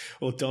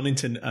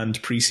Donington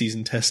and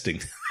pre-season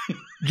testing?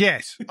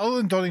 Yes, other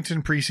than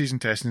Donington pre-season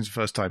testing is the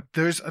first time.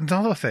 There's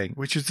another thing,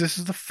 which is this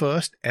is the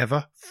first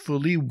ever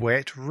fully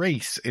wet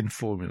race in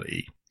Formula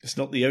E. It's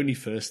not the only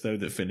first, though,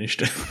 that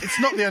finished. It's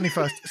not the only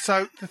first.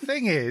 So the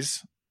thing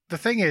is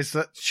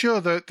that, sure,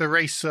 the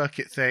race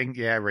circuit thing,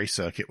 race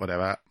circuit,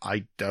 whatever,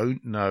 I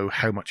don't know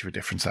how much of a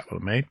difference that will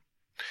have made.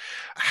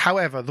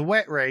 However, the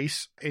wet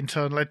race, in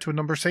turn, led to a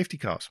number of safety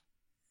cars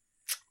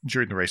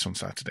during the race on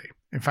Saturday.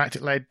 In fact,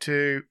 it led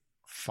to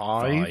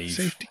five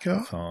safety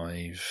cars.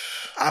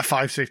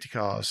 Five safety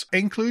cars,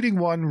 including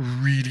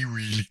one really,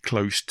 really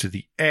close to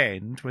the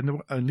end when there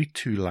were only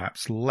 2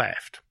 laps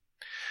left.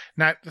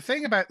 Now, the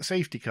thing about the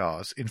safety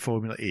cars in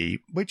Formula E,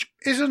 which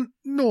isn't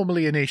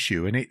normally an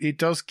issue, and it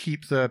does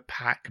keep the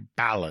pack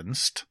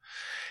balanced,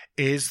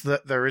 is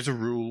that there is a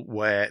rule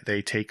where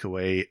they take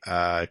away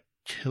a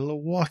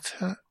kilowatt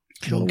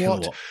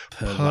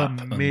per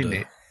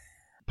minute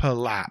per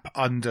lap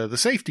under the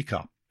safety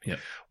car,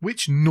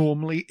 which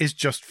normally is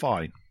just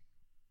fine.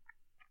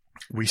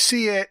 We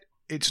see it.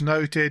 It's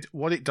noted.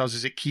 What it does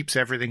is it keeps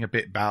everything a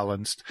bit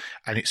balanced,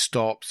 and it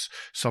stops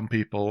some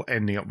people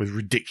ending up with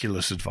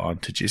ridiculous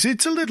advantages.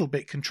 It's a little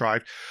bit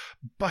contrived,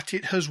 but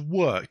it has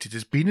worked. It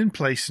has been in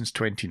place since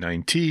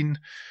 2019,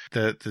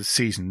 the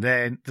season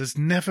then. There's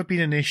never been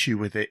an issue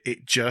with it.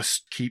 It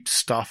just keeps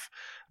stuff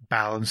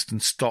balanced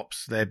and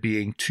stops there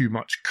being too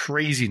much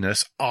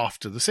craziness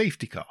after the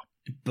safety car.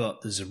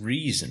 But there's a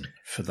reason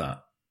for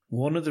that.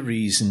 One of the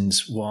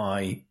reasons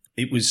why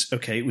it was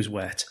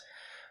wet,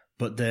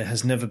 but there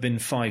has never been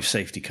 5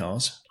 safety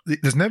cars.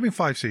 There's never been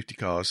 5 safety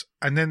cars,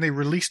 and then they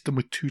released them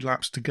with 2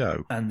 laps to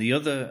go. And the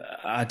other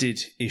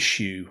added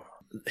issue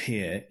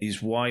here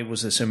is, why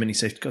was there so many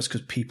safety cars?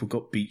 Because people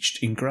got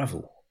beached in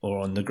gravel or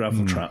on the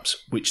gravel traps,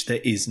 which there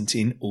isn't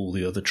in all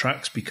the other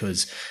tracks,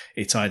 because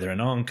it's either an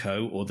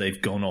Armco or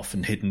they've gone off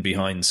and hidden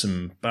behind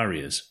some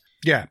barriers.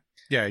 Yeah,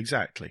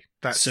 exactly.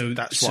 That's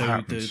what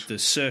happens. The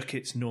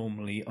circuits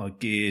normally are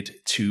geared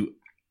to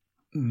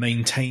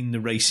maintain the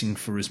racing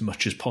for as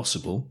much as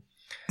possible.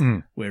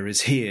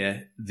 Whereas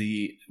here,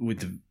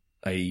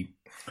 I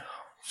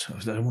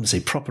don't want to say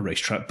proper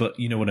racetrack, but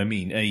you know what I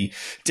mean, a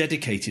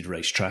dedicated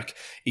racetrack,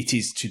 it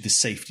is to the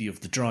safety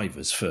of the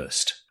drivers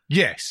first.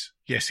 Yes,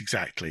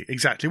 exactly.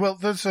 Well,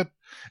 there's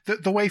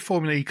the way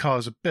Formula E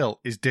cars are built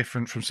is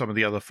different from some of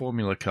the other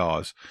Formula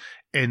cars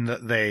in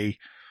that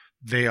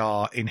they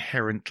are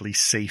inherently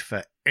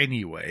safer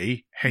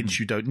anyway, hence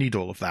you don't need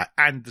all of that.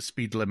 And the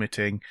speed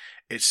limiting,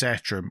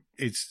 etc.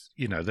 is,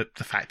 the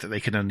fact that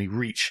they can only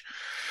reach...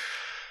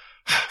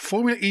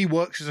 Formula E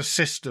works as a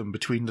system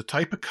between the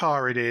type of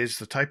car it is,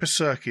 the type of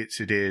circuits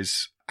it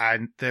is,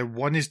 and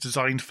one is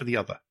designed for the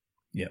other.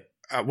 Yeah.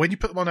 When you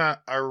put them on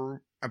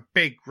a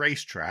big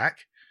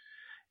racetrack,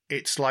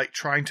 it's like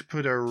trying to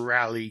put a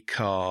rally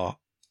car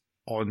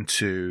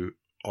onto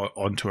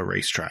a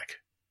racetrack.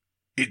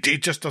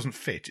 It just doesn't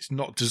fit. It's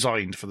not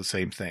designed for the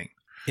same thing.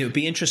 It would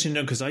be interesting to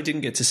know, because I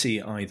didn't get to see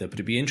it either, but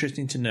it'd be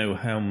interesting to know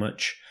how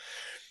much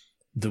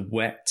the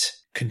wet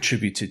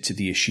contributed to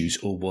the issues,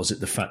 or was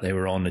it the fact they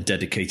were on a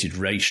dedicated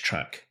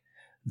racetrack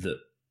that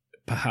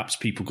perhaps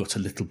people got a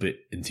little bit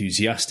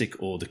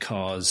enthusiastic, or the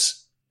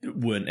cars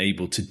weren't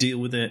able to deal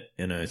with it.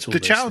 It's all the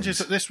challenge is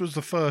that this was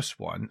the first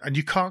one, and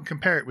you can't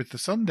compare it with the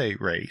Sunday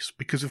race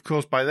because, of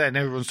course, by then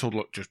everyone's told,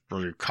 look, just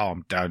really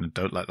calm down and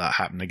don't let that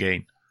happen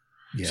again.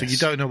 Yes. So you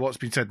don't know what's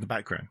been said in the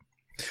background.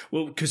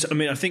 Well, because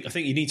I think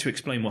you need to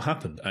explain what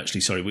happened.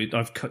 Actually, sorry,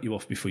 I've cut you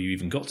off before you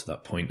even got to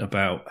that point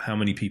about how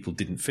many people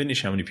didn't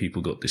finish, how many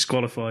people got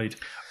disqualified.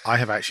 I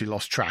have actually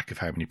lost track of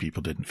how many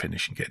people didn't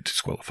finish and get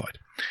disqualified.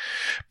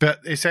 But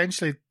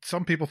essentially,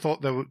 some people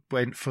thought they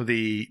went for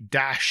the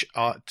dash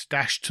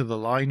to the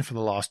line for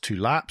the last 2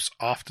 laps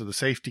after the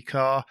safety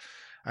car,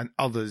 and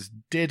others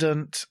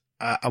didn't.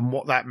 And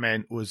what that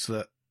meant was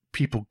that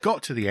people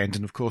got to the end,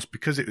 and of course,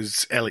 because it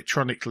was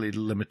electronically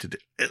limited,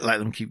 it let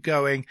them keep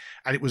going,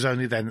 and it was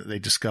only then that they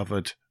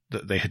discovered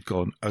that they had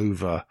gone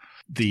over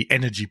the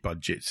energy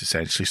budgets,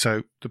 essentially.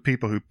 So the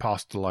people who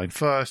passed the line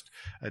first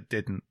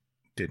didn't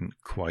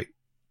quite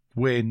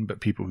win,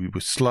 but people who were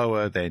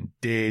slower then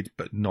did,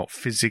 but not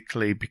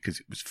physically,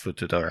 because it was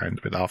footed around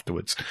a bit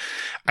afterwards.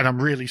 And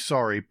I'm really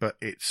sorry, but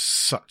it's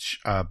such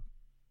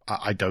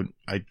I don't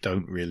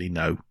really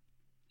know.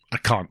 I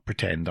can't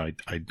pretend I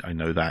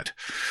know that.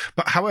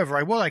 But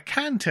however, what I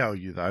can tell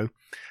you, though,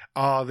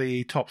 are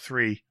the top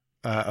 3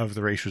 of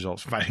the race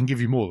results. In fact, I can give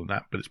you more than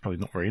that, but it's probably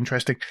not very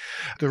interesting.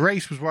 The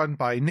race was won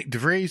by Nick De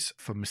Vries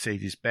from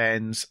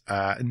Mercedes-Benz.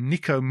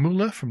 Nico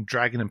Müller from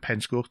Dragon and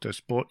Penske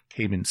Autosport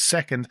came in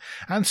second.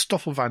 And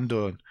Stoffel van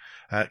Dorn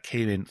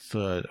came in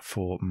third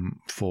for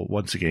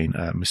once again,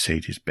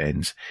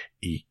 Mercedes-Benz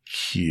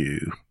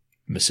EQ.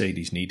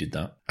 Mercedes needed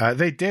that.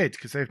 They did,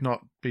 because they've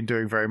not been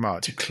doing very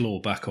much. To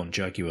claw back on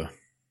Jaguar.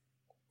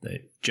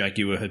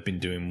 Jaguar had been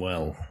doing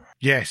well.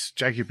 Yes,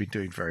 Jaguar had been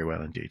doing very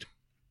well indeed.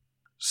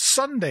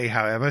 Sunday,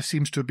 however,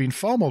 seems to have been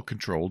far more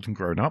controlled and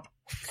grown up.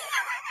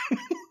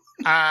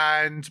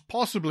 And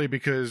possibly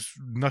because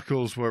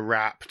knuckles were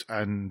rapped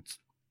and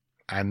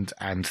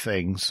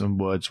things and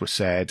words were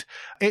said,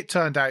 it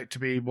turned out to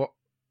be what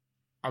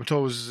I'm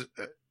told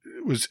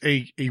was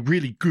a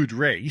really good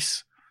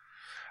race.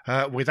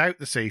 Without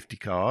the safety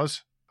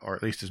cars, or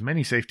at least as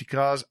many safety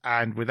cars,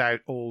 and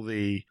without all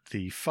the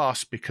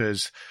fuss,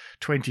 because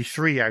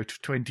 23 out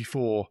of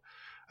 24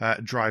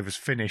 drivers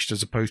finished,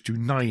 as opposed to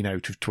 9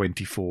 out of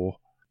 24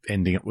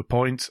 ending up with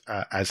points,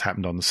 as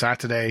happened on the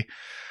Saturday.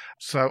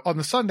 So on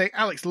the Sunday,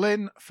 Alex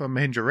Lynn from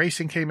Mahindra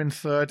Racing came in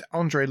third,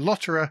 Andre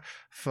Lotterer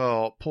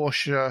for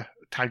Porsche,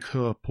 Tag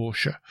Heuer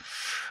Porsche,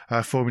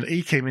 Formula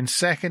E came in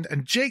second,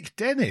 and Jake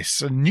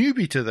Dennis, a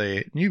newbie to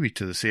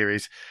the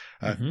series,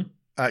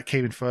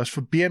 came in first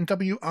for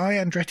BMW I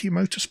Andretti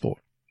Motorsport.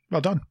 Well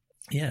done.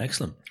 Yeah,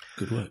 excellent.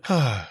 Good work.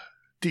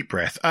 Deep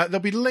breath. There'll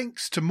be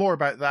links to more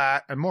about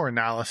that and more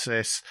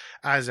analysis,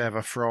 as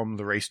ever, from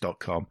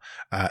therace.com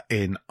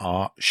in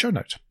our show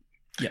notes.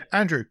 Yeah.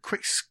 Andrew,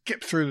 quick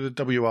skip through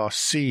the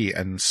WRC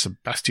and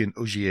Sébastien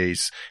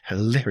Ogier's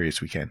hilarious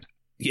weekend.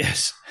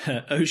 Yes,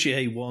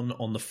 Ogier won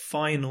on the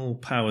final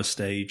power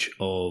stage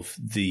of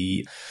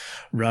the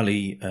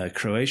Rally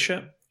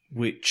Croatia,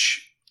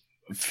 which,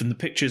 from the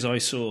pictures I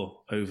saw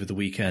over the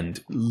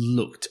weekend,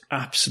 looked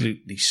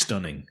absolutely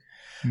stunning.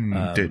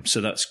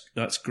 So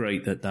that's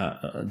great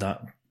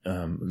that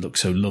looks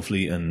so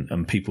lovely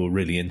and people are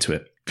really into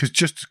it. Because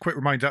just a quick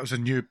reminder, that was a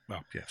new... Oh,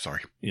 yeah,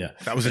 sorry. Yeah.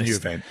 That was a new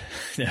event.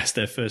 Yes,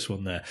 their first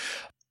one there.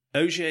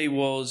 Ogier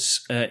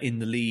was in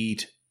the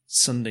lead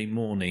Sunday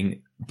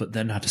morning, but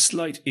then had a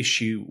slight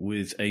issue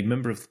with a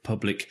member of the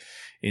public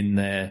in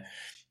their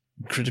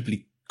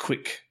incredibly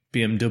quick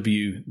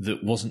BMW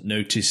that wasn't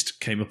noticed,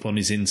 came up on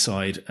his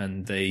inside,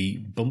 and they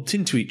bumped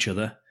into each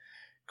other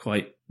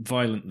quite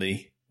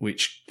violently,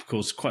 which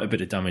caused quite a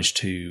bit of damage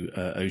to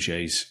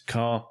Ogier's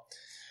car.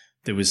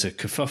 There was a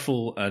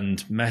kerfuffle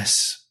and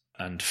mess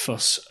and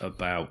fuss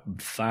about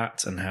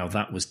that and how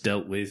that was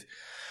dealt with.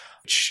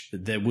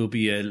 There will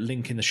be a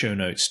link in the show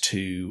notes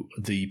to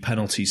the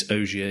penalties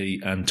Ogier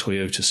and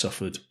Toyota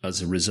suffered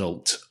as a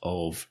result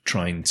of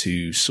trying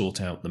to sort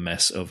out the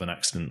mess of an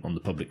accident on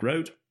the public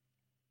road.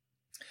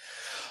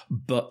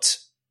 but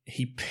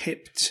he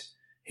pipped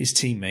his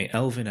teammate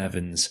Elfyn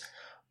Evans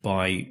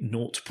by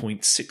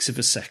 0.6 of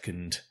a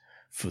second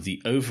for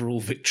the overall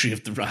victory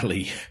of the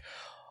rally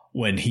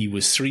when he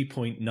was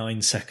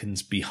 3.9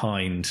 seconds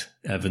behind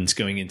Evans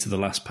going into the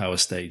last power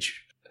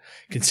stage.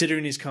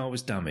 Considering his car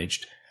was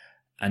damaged,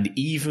 and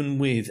even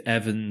with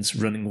Evans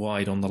running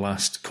wide on the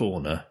last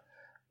corner,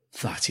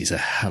 that is a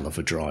hell of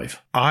a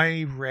drive.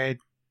 I read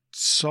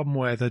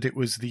somewhere that it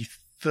was the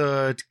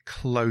third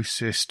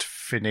closest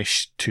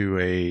finish to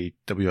a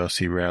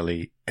WRC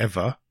rally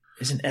ever.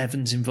 Isn't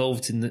Evans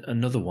involved in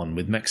another one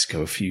with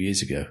Mexico a few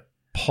years ago?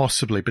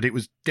 Possibly, but it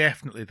was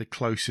definitely the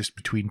closest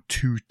between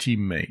two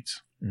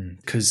teammates.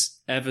 Because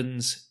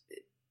Evans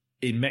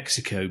in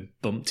Mexico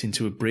bumped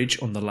into a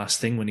bridge on the last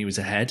thing when he was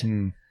ahead,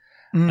 and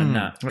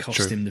that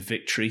cost him the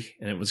victory,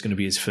 and it was going to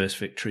be his first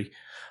victory.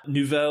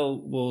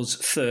 Nouvelle was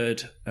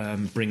third,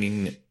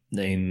 bringing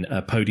in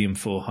a podium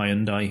for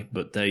Hyundai,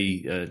 but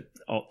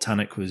Ott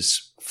Tanak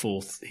was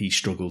fourth. He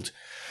struggled,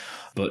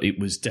 but it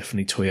was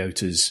definitely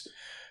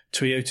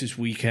Toyota's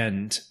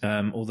weekend,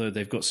 although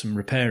they've got some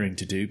repairing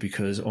to do,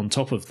 because on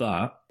top of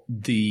that,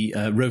 the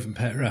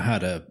Rovanperä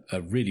had a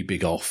really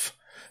big off.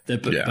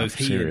 Both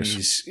he and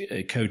his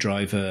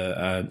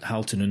co-driver,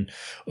 Haltonen,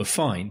 were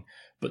fine,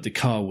 but the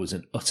car was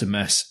an utter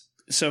mess,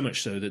 so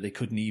much so that they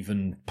couldn't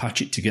even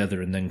patch it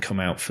together and then come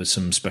out for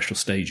some special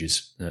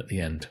stages at the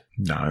end.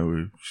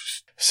 No.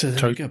 So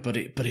there we go, but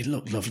it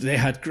looked lovely. They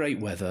had great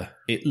weather.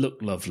 It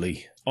looked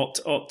lovely. Ott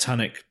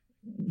Tanak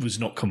was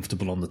not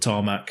comfortable on the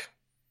tarmac.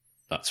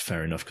 That's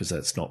fair enough, because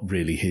that's not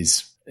really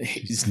his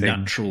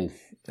natural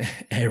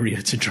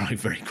area to drive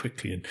very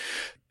quickly. And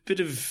bit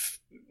of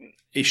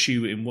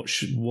issue in what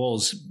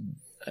was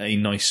a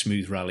nice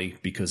smooth rally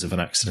because of an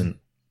accident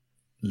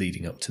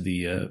leading up to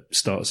the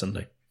start of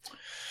Sunday.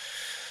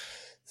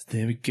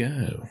 There we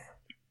go.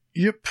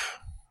 Yep.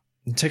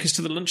 Take us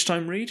to the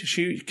lunchtime read.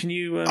 Can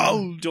you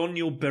don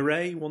your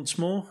beret once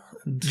more?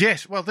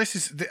 Yes. Well, this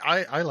is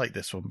I like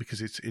this one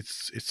because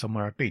it's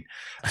somewhere I've been.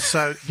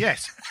 So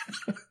yes,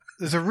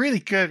 there's a really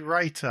good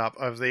write up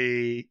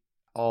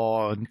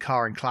on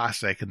Car and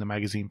Classic in the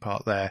magazine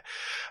part there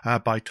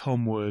by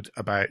Tom Wood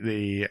about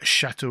the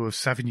Chateau of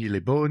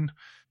Savigny-les-Bains.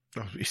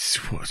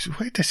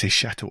 Where did I say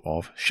Chateau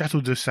of?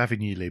 Chateau de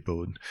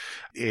Savigny-les-Bains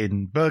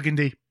in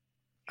Burgundy.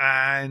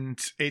 And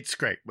it's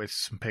great with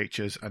some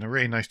pictures and a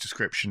really nice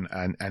description.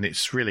 And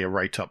it's really a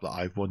write-up that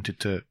I've wanted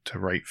to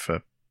write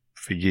for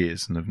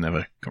years and I've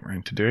never got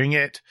around to doing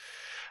it.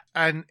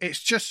 And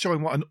it's just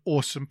showing what an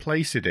awesome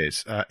place it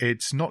is.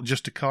 It's not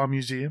just a car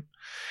museum.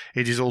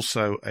 It is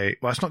also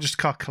it's not just a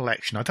car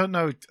collection. I don't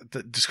know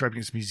that describing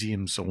it as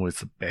museums is always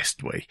the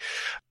best way.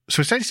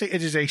 So essentially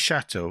it is a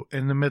chateau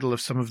in the middle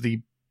of some of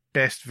the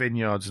best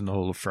vineyards in the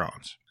whole of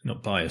France.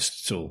 Not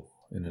biased at all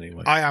in any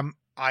way.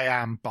 I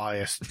am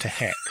biased to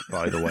heck,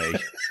 by the way.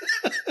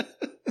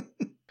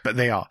 But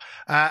they are.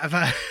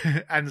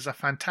 And there's a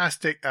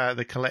fantastic,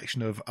 the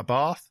collection of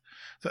Abarth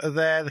that are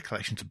there, the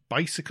collections of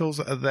bicycles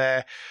that are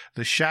there.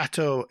 The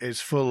chateau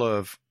is full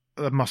of,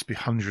 there must be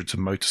hundreds of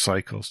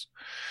motorcycles.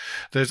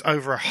 There's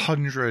over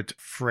 100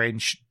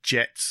 French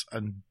jets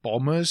and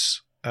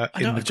bombers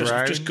I've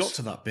just got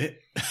to that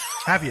bit.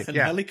 Have you? And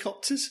yeah.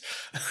 Helicopters?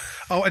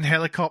 Oh, and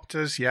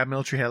helicopters, yeah,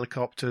 military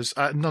helicopters,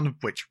 none of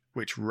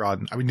which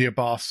run. I mean, the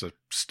Abarths are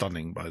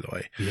stunning, by the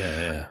way.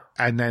 Yeah.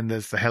 And then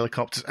there's the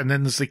helicopters, and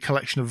then there's the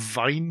collection of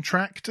vine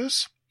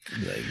tractors.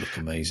 They look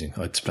amazing.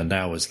 I'd spend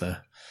hours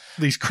there.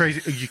 These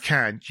crazy,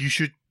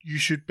 you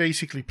should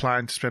basically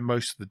plan to spend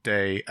most of the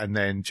day and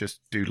then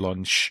just do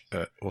lunch,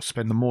 or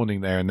spend the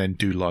morning there and then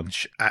do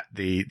lunch at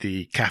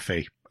the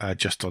cafe.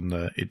 Just in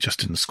the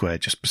square,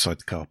 just beside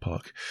the car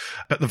park.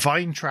 But the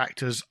vine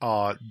tractors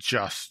are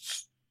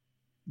just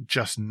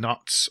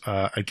nuts.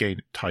 Again,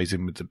 it ties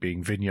in with the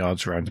being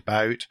vineyards round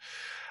about.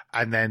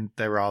 And then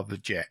there are the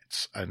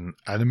jets, and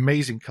an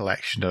amazing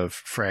collection of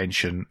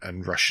French and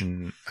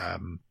Russian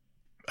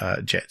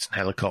jets and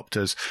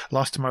helicopters.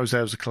 Last time I was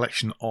there was a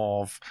collection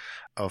of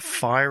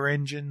fire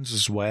engines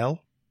as well.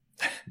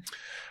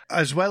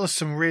 As well as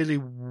some really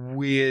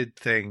weird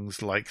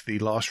things like the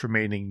last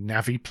remaining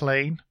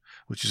Naviplane,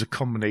 which is a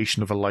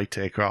combination of a light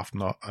aircraft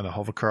and a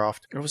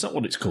hovercraft. Oh, is that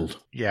what it's called?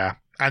 Yeah.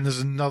 And there's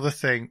another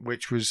thing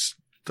which was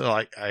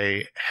like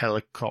a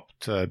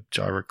helicopter,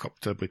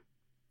 gyrocopter with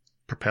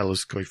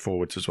propellers going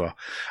forwards as well.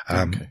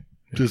 Okay.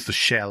 There's the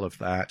shell of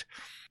that.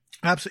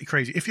 Absolutely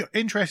crazy. If you're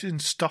interested in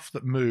stuff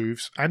that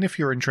moves, and if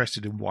you're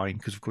interested in wine,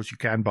 because of course you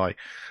can buy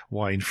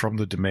wine from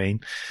the domain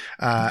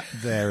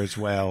there as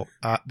well,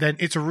 then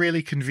it's a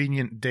really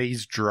convenient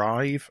day's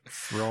drive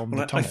from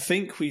the tunnel. I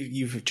think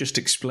you've just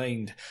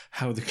explained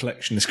how the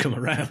collection has come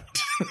around.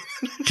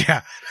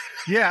 Yeah.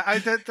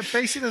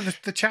 Basically,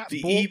 the chap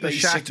bought the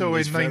chateau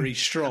is very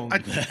strong.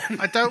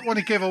 I don't want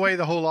to give away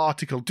the whole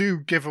article.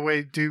 Do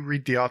read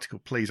the article,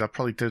 please. I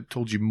probably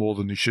told you more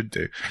than you should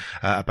do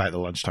about the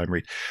lunchtime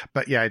read.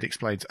 But yeah, it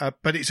explains.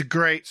 But it's a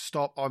great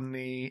stop on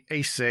the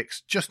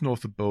A6, just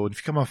north of Beaune. If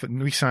you come off at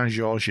Nuit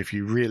Saint-Georges, if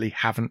you really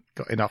haven't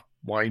got enough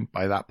wine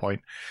by that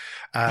point.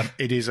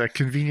 It is a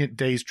convenient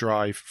day's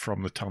drive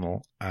from the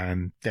tunnel,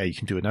 and there you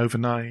can do an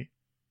overnight,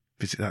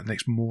 visit that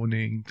next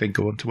morning, then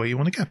go on to where you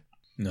want to go.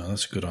 No,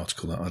 that's a good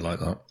article. That I like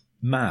that.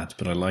 Mad,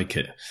 but I like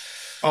it.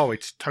 Oh,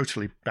 it's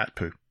totally bat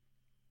poo.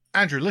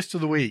 Andrew, list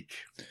of the week.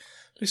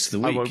 List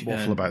of the week. I won't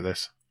waffle about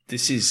this.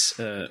 This is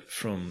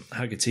from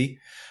Haggerty,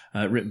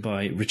 written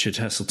by Richard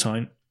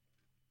Heseltine.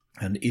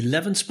 And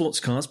 11 sports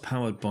cars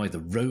powered by the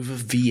Rover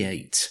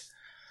V8.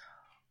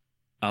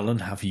 Alan,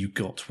 have you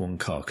got one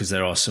car? Because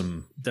there's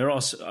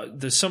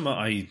some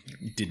I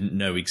didn't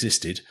know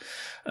existed,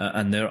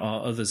 and there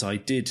are others I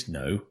did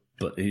know,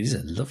 but it is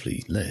a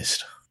lovely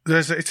list.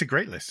 It's a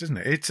great list, isn't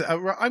it?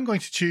 I'm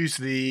going to choose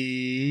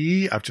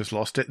I've just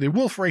lost it, the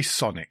Wolf Race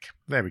Sonic.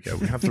 There we go.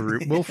 We have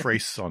the Wolf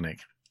Race Sonic.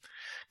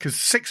 Because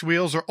 6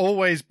 wheels are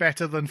always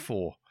better than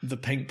 4. The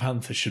Pink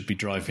Panther should be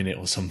driving it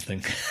or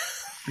something.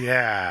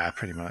 Yeah,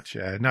 pretty much,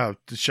 yeah. No,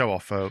 to show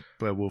off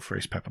Wolf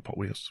Race Pepper Pot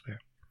wheels, yeah.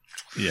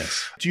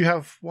 Yes. Do you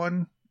have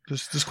one?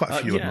 There's quite a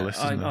few on the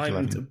list, isn't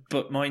there?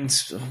 But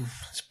mine's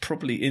it's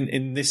probably,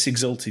 in this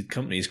exalted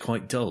company, is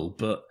quite dull,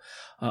 but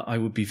I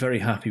would be very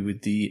happy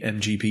with the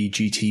MGB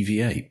GT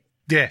V8.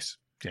 Yes,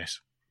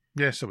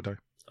 so would I.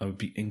 I would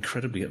be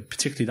incredibly,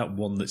 particularly that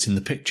one that's in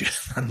the picture.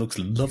 That looks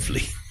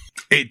lovely.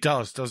 It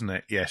does, doesn't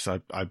it? Yes,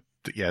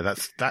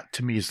 that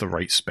to me is the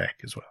right spec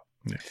as well.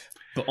 Yeah.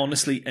 But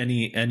honestly,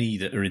 any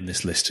that are in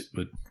this list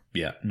would,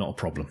 not a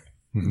problem.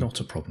 Mm-hmm. Not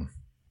a problem.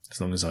 As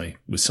long as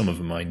with some of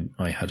them,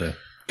 I had a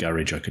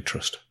garage I could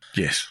trust.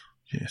 Yes.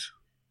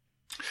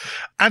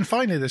 And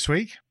finally this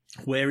week.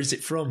 Where is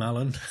it from,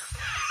 Alan?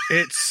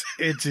 It's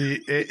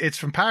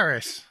from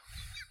Paris.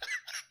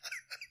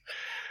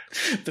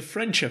 The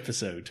French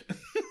episode.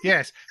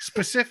 Yes,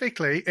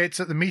 specifically, it's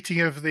at the meeting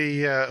of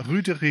the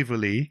Rue de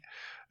Rivoli,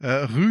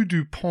 Rue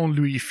du Pont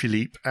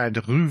Louis-Philippe,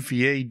 and Rue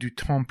Vieille du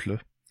Temple,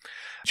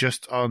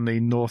 just on the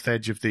north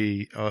edge of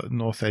the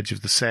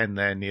Seine,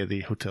 there near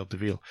the Hôtel de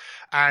Ville.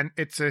 And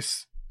it's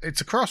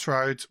a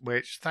crossroads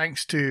which,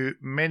 thanks to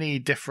many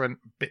different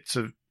bits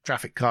of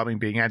traffic calming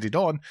being added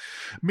on,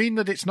 mean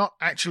that it's not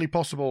actually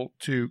possible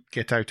to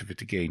get out of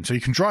it again. So you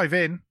can drive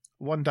in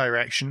one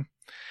direction,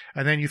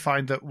 and then you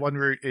find that one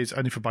route is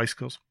only for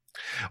bicycles.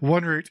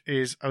 One route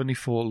is only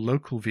for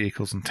local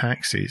vehicles and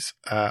taxis.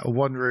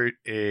 One route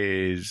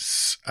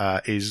is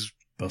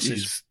buses.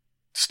 Is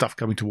stuff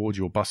coming towards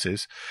your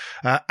buses.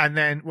 And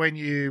then when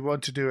you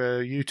want to do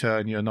a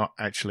U-turn, you're not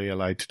actually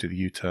allowed to do the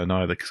U-turn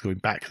either, because going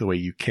back the way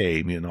you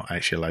came, you're not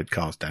actually allowed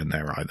cars down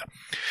there either.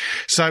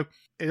 So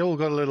it all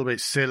got a little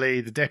bit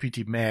silly. The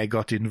deputy mayor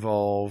got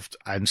involved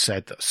and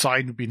said that a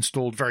sign would be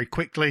installed very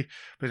quickly,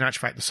 but in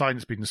actual fact, the sign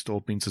that's been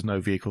installed means there's no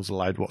vehicles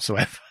allowed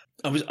whatsoever.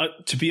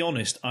 To be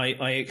honest, I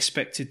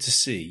expected to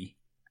see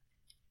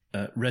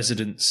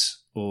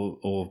residents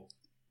or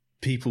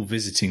people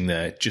visiting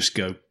there just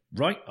go,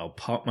 right, I'll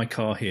park my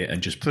car here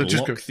and just block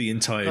the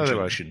entire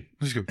junction.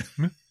 Just go.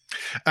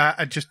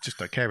 I just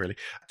don't care really.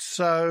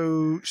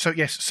 So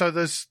yes. So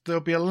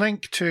there'll be a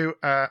link to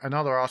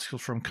another article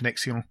from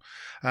Connexion,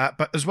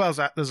 but as well as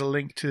that, there's a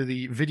link to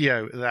the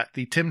video that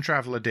the Tim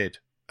Traveller did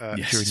during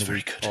the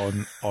week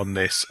on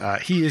this.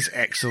 He is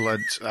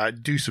excellent.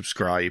 Do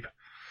subscribe,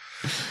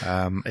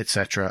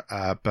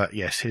 etc. But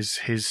yes,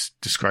 his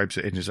describes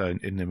it in his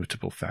own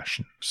inimitable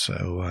fashion.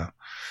 So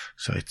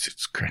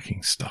it's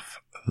cracking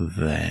stuff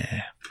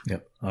there.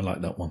 Yep, I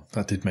like that one.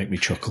 That did make me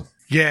chuckle.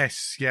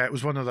 Yes, yeah, it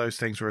was one of those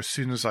things where as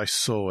soon as I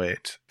saw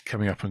it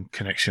coming up on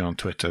Connexion on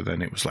Twitter,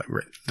 then it was like,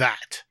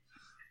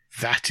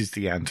 that is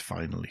the end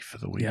finally for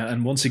the week. Yeah,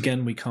 and once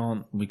again, we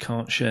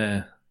can't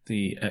share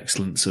the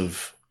excellence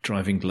of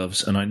Driving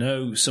Gloves. And I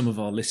know some of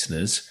our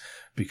listeners,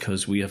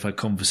 because we have had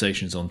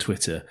conversations on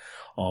Twitter,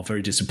 are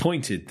very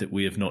disappointed that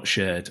we have not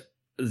shared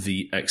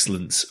the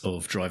excellence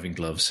of Driving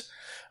Gloves,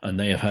 and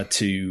they have had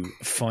to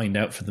find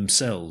out for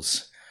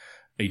themselves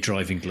a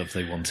driving glove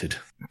they wanted.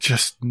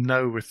 Just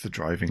no with the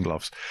driving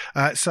gloves.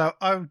 So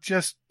I'll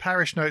just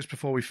parish notes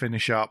before we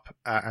finish up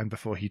and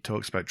before he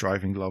talks about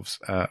driving gloves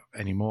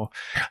anymore.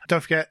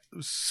 Don't forget,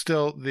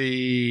 still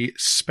the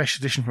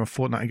special edition from a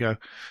fortnight ago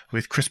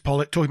with Chris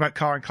Pollitt talking about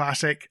Car and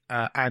Classic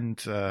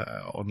and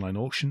online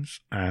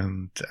auctions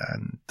and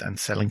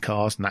selling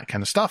cars and that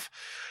kind of stuff,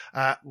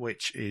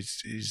 which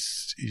is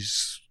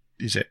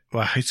it?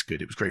 Well, it's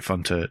good. It was great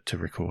fun to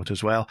record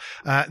as well.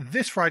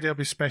 This Friday will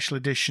be a special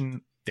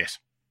edition.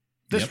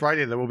 This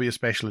Friday there will be a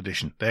special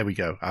edition. There we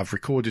go. I've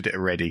recorded it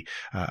already.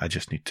 I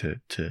just need to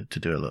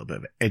do a little bit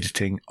of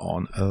editing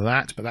on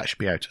that, but that should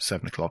be out at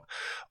 7:00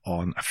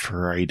 on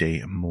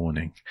Friday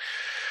morning.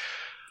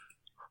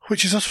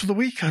 Which is us for the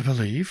week, I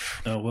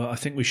believe. Oh, well, I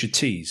think we should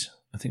tease.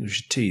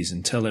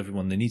 And tell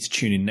everyone they need to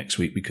tune in next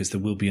week because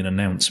there will be an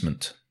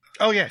announcement.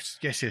 Oh, yes.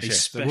 A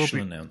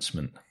special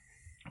announcement.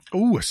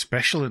 Oh, a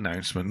special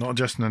announcement, not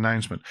just an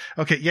announcement.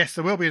 Okay, yes,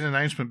 there will be an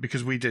announcement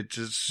because we did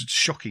just a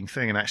shocking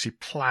thing and actually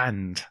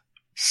planned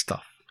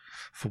stuff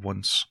for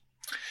once.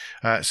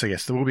 So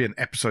yes, there will be an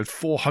episode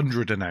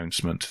 400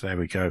 announcement. There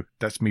we go.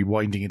 That's me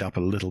winding it up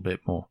a little bit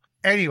more.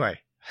 Anyway,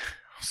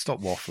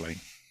 stop waffling.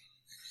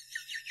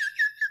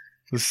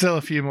 There's still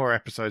a few more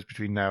episodes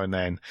between now and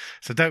then.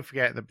 So don't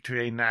forget that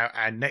between now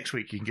and next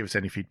week, you can give us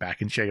any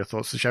feedback and share your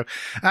thoughts on the show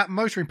at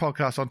Motoring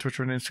Podcast on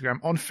Twitter and Instagram,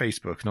 on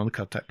Facebook, and on the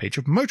contact page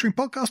of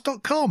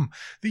motoringpodcast.com,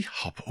 the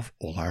hub of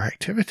all our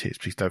activities.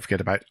 Please don't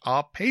forget about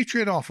our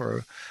Patreon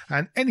offer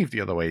and any of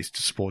the other ways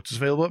to support us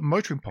available at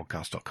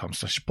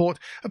motoringpodcast.com/support.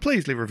 And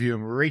please leave a review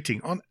and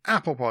rating on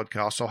Apple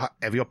Podcasts or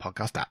however your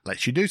podcast app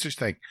lets you do such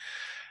thing.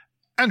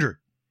 Andrew,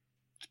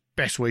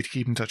 best way to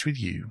keep in touch with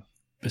you?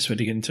 Best way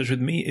to get in touch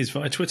with me is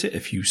via Twitter.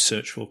 If you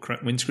search for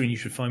Cracked Windscreen, you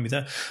should find me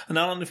there. And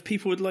Alan, if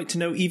people would like to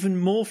know even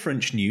more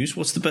French news,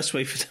 what's the best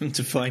way for them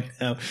to find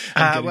out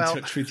and get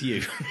in touch with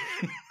you?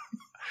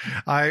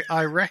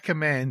 I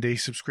recommend a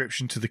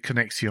subscription to the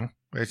Connexion.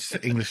 It's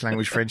the English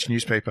language French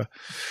newspaper.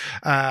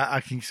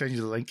 I can send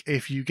you the link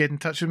if you get in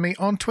touch with me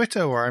on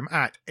Twitter, where I'm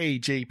at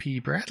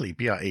AJP Bradley,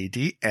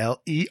 Bradley.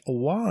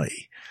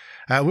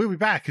 We'll be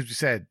back, as we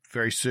said,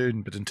 very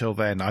soon. But until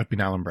then, I've been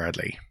Alan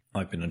Bradley.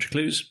 I've been Andrew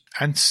Clues.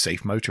 And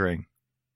safe motoring.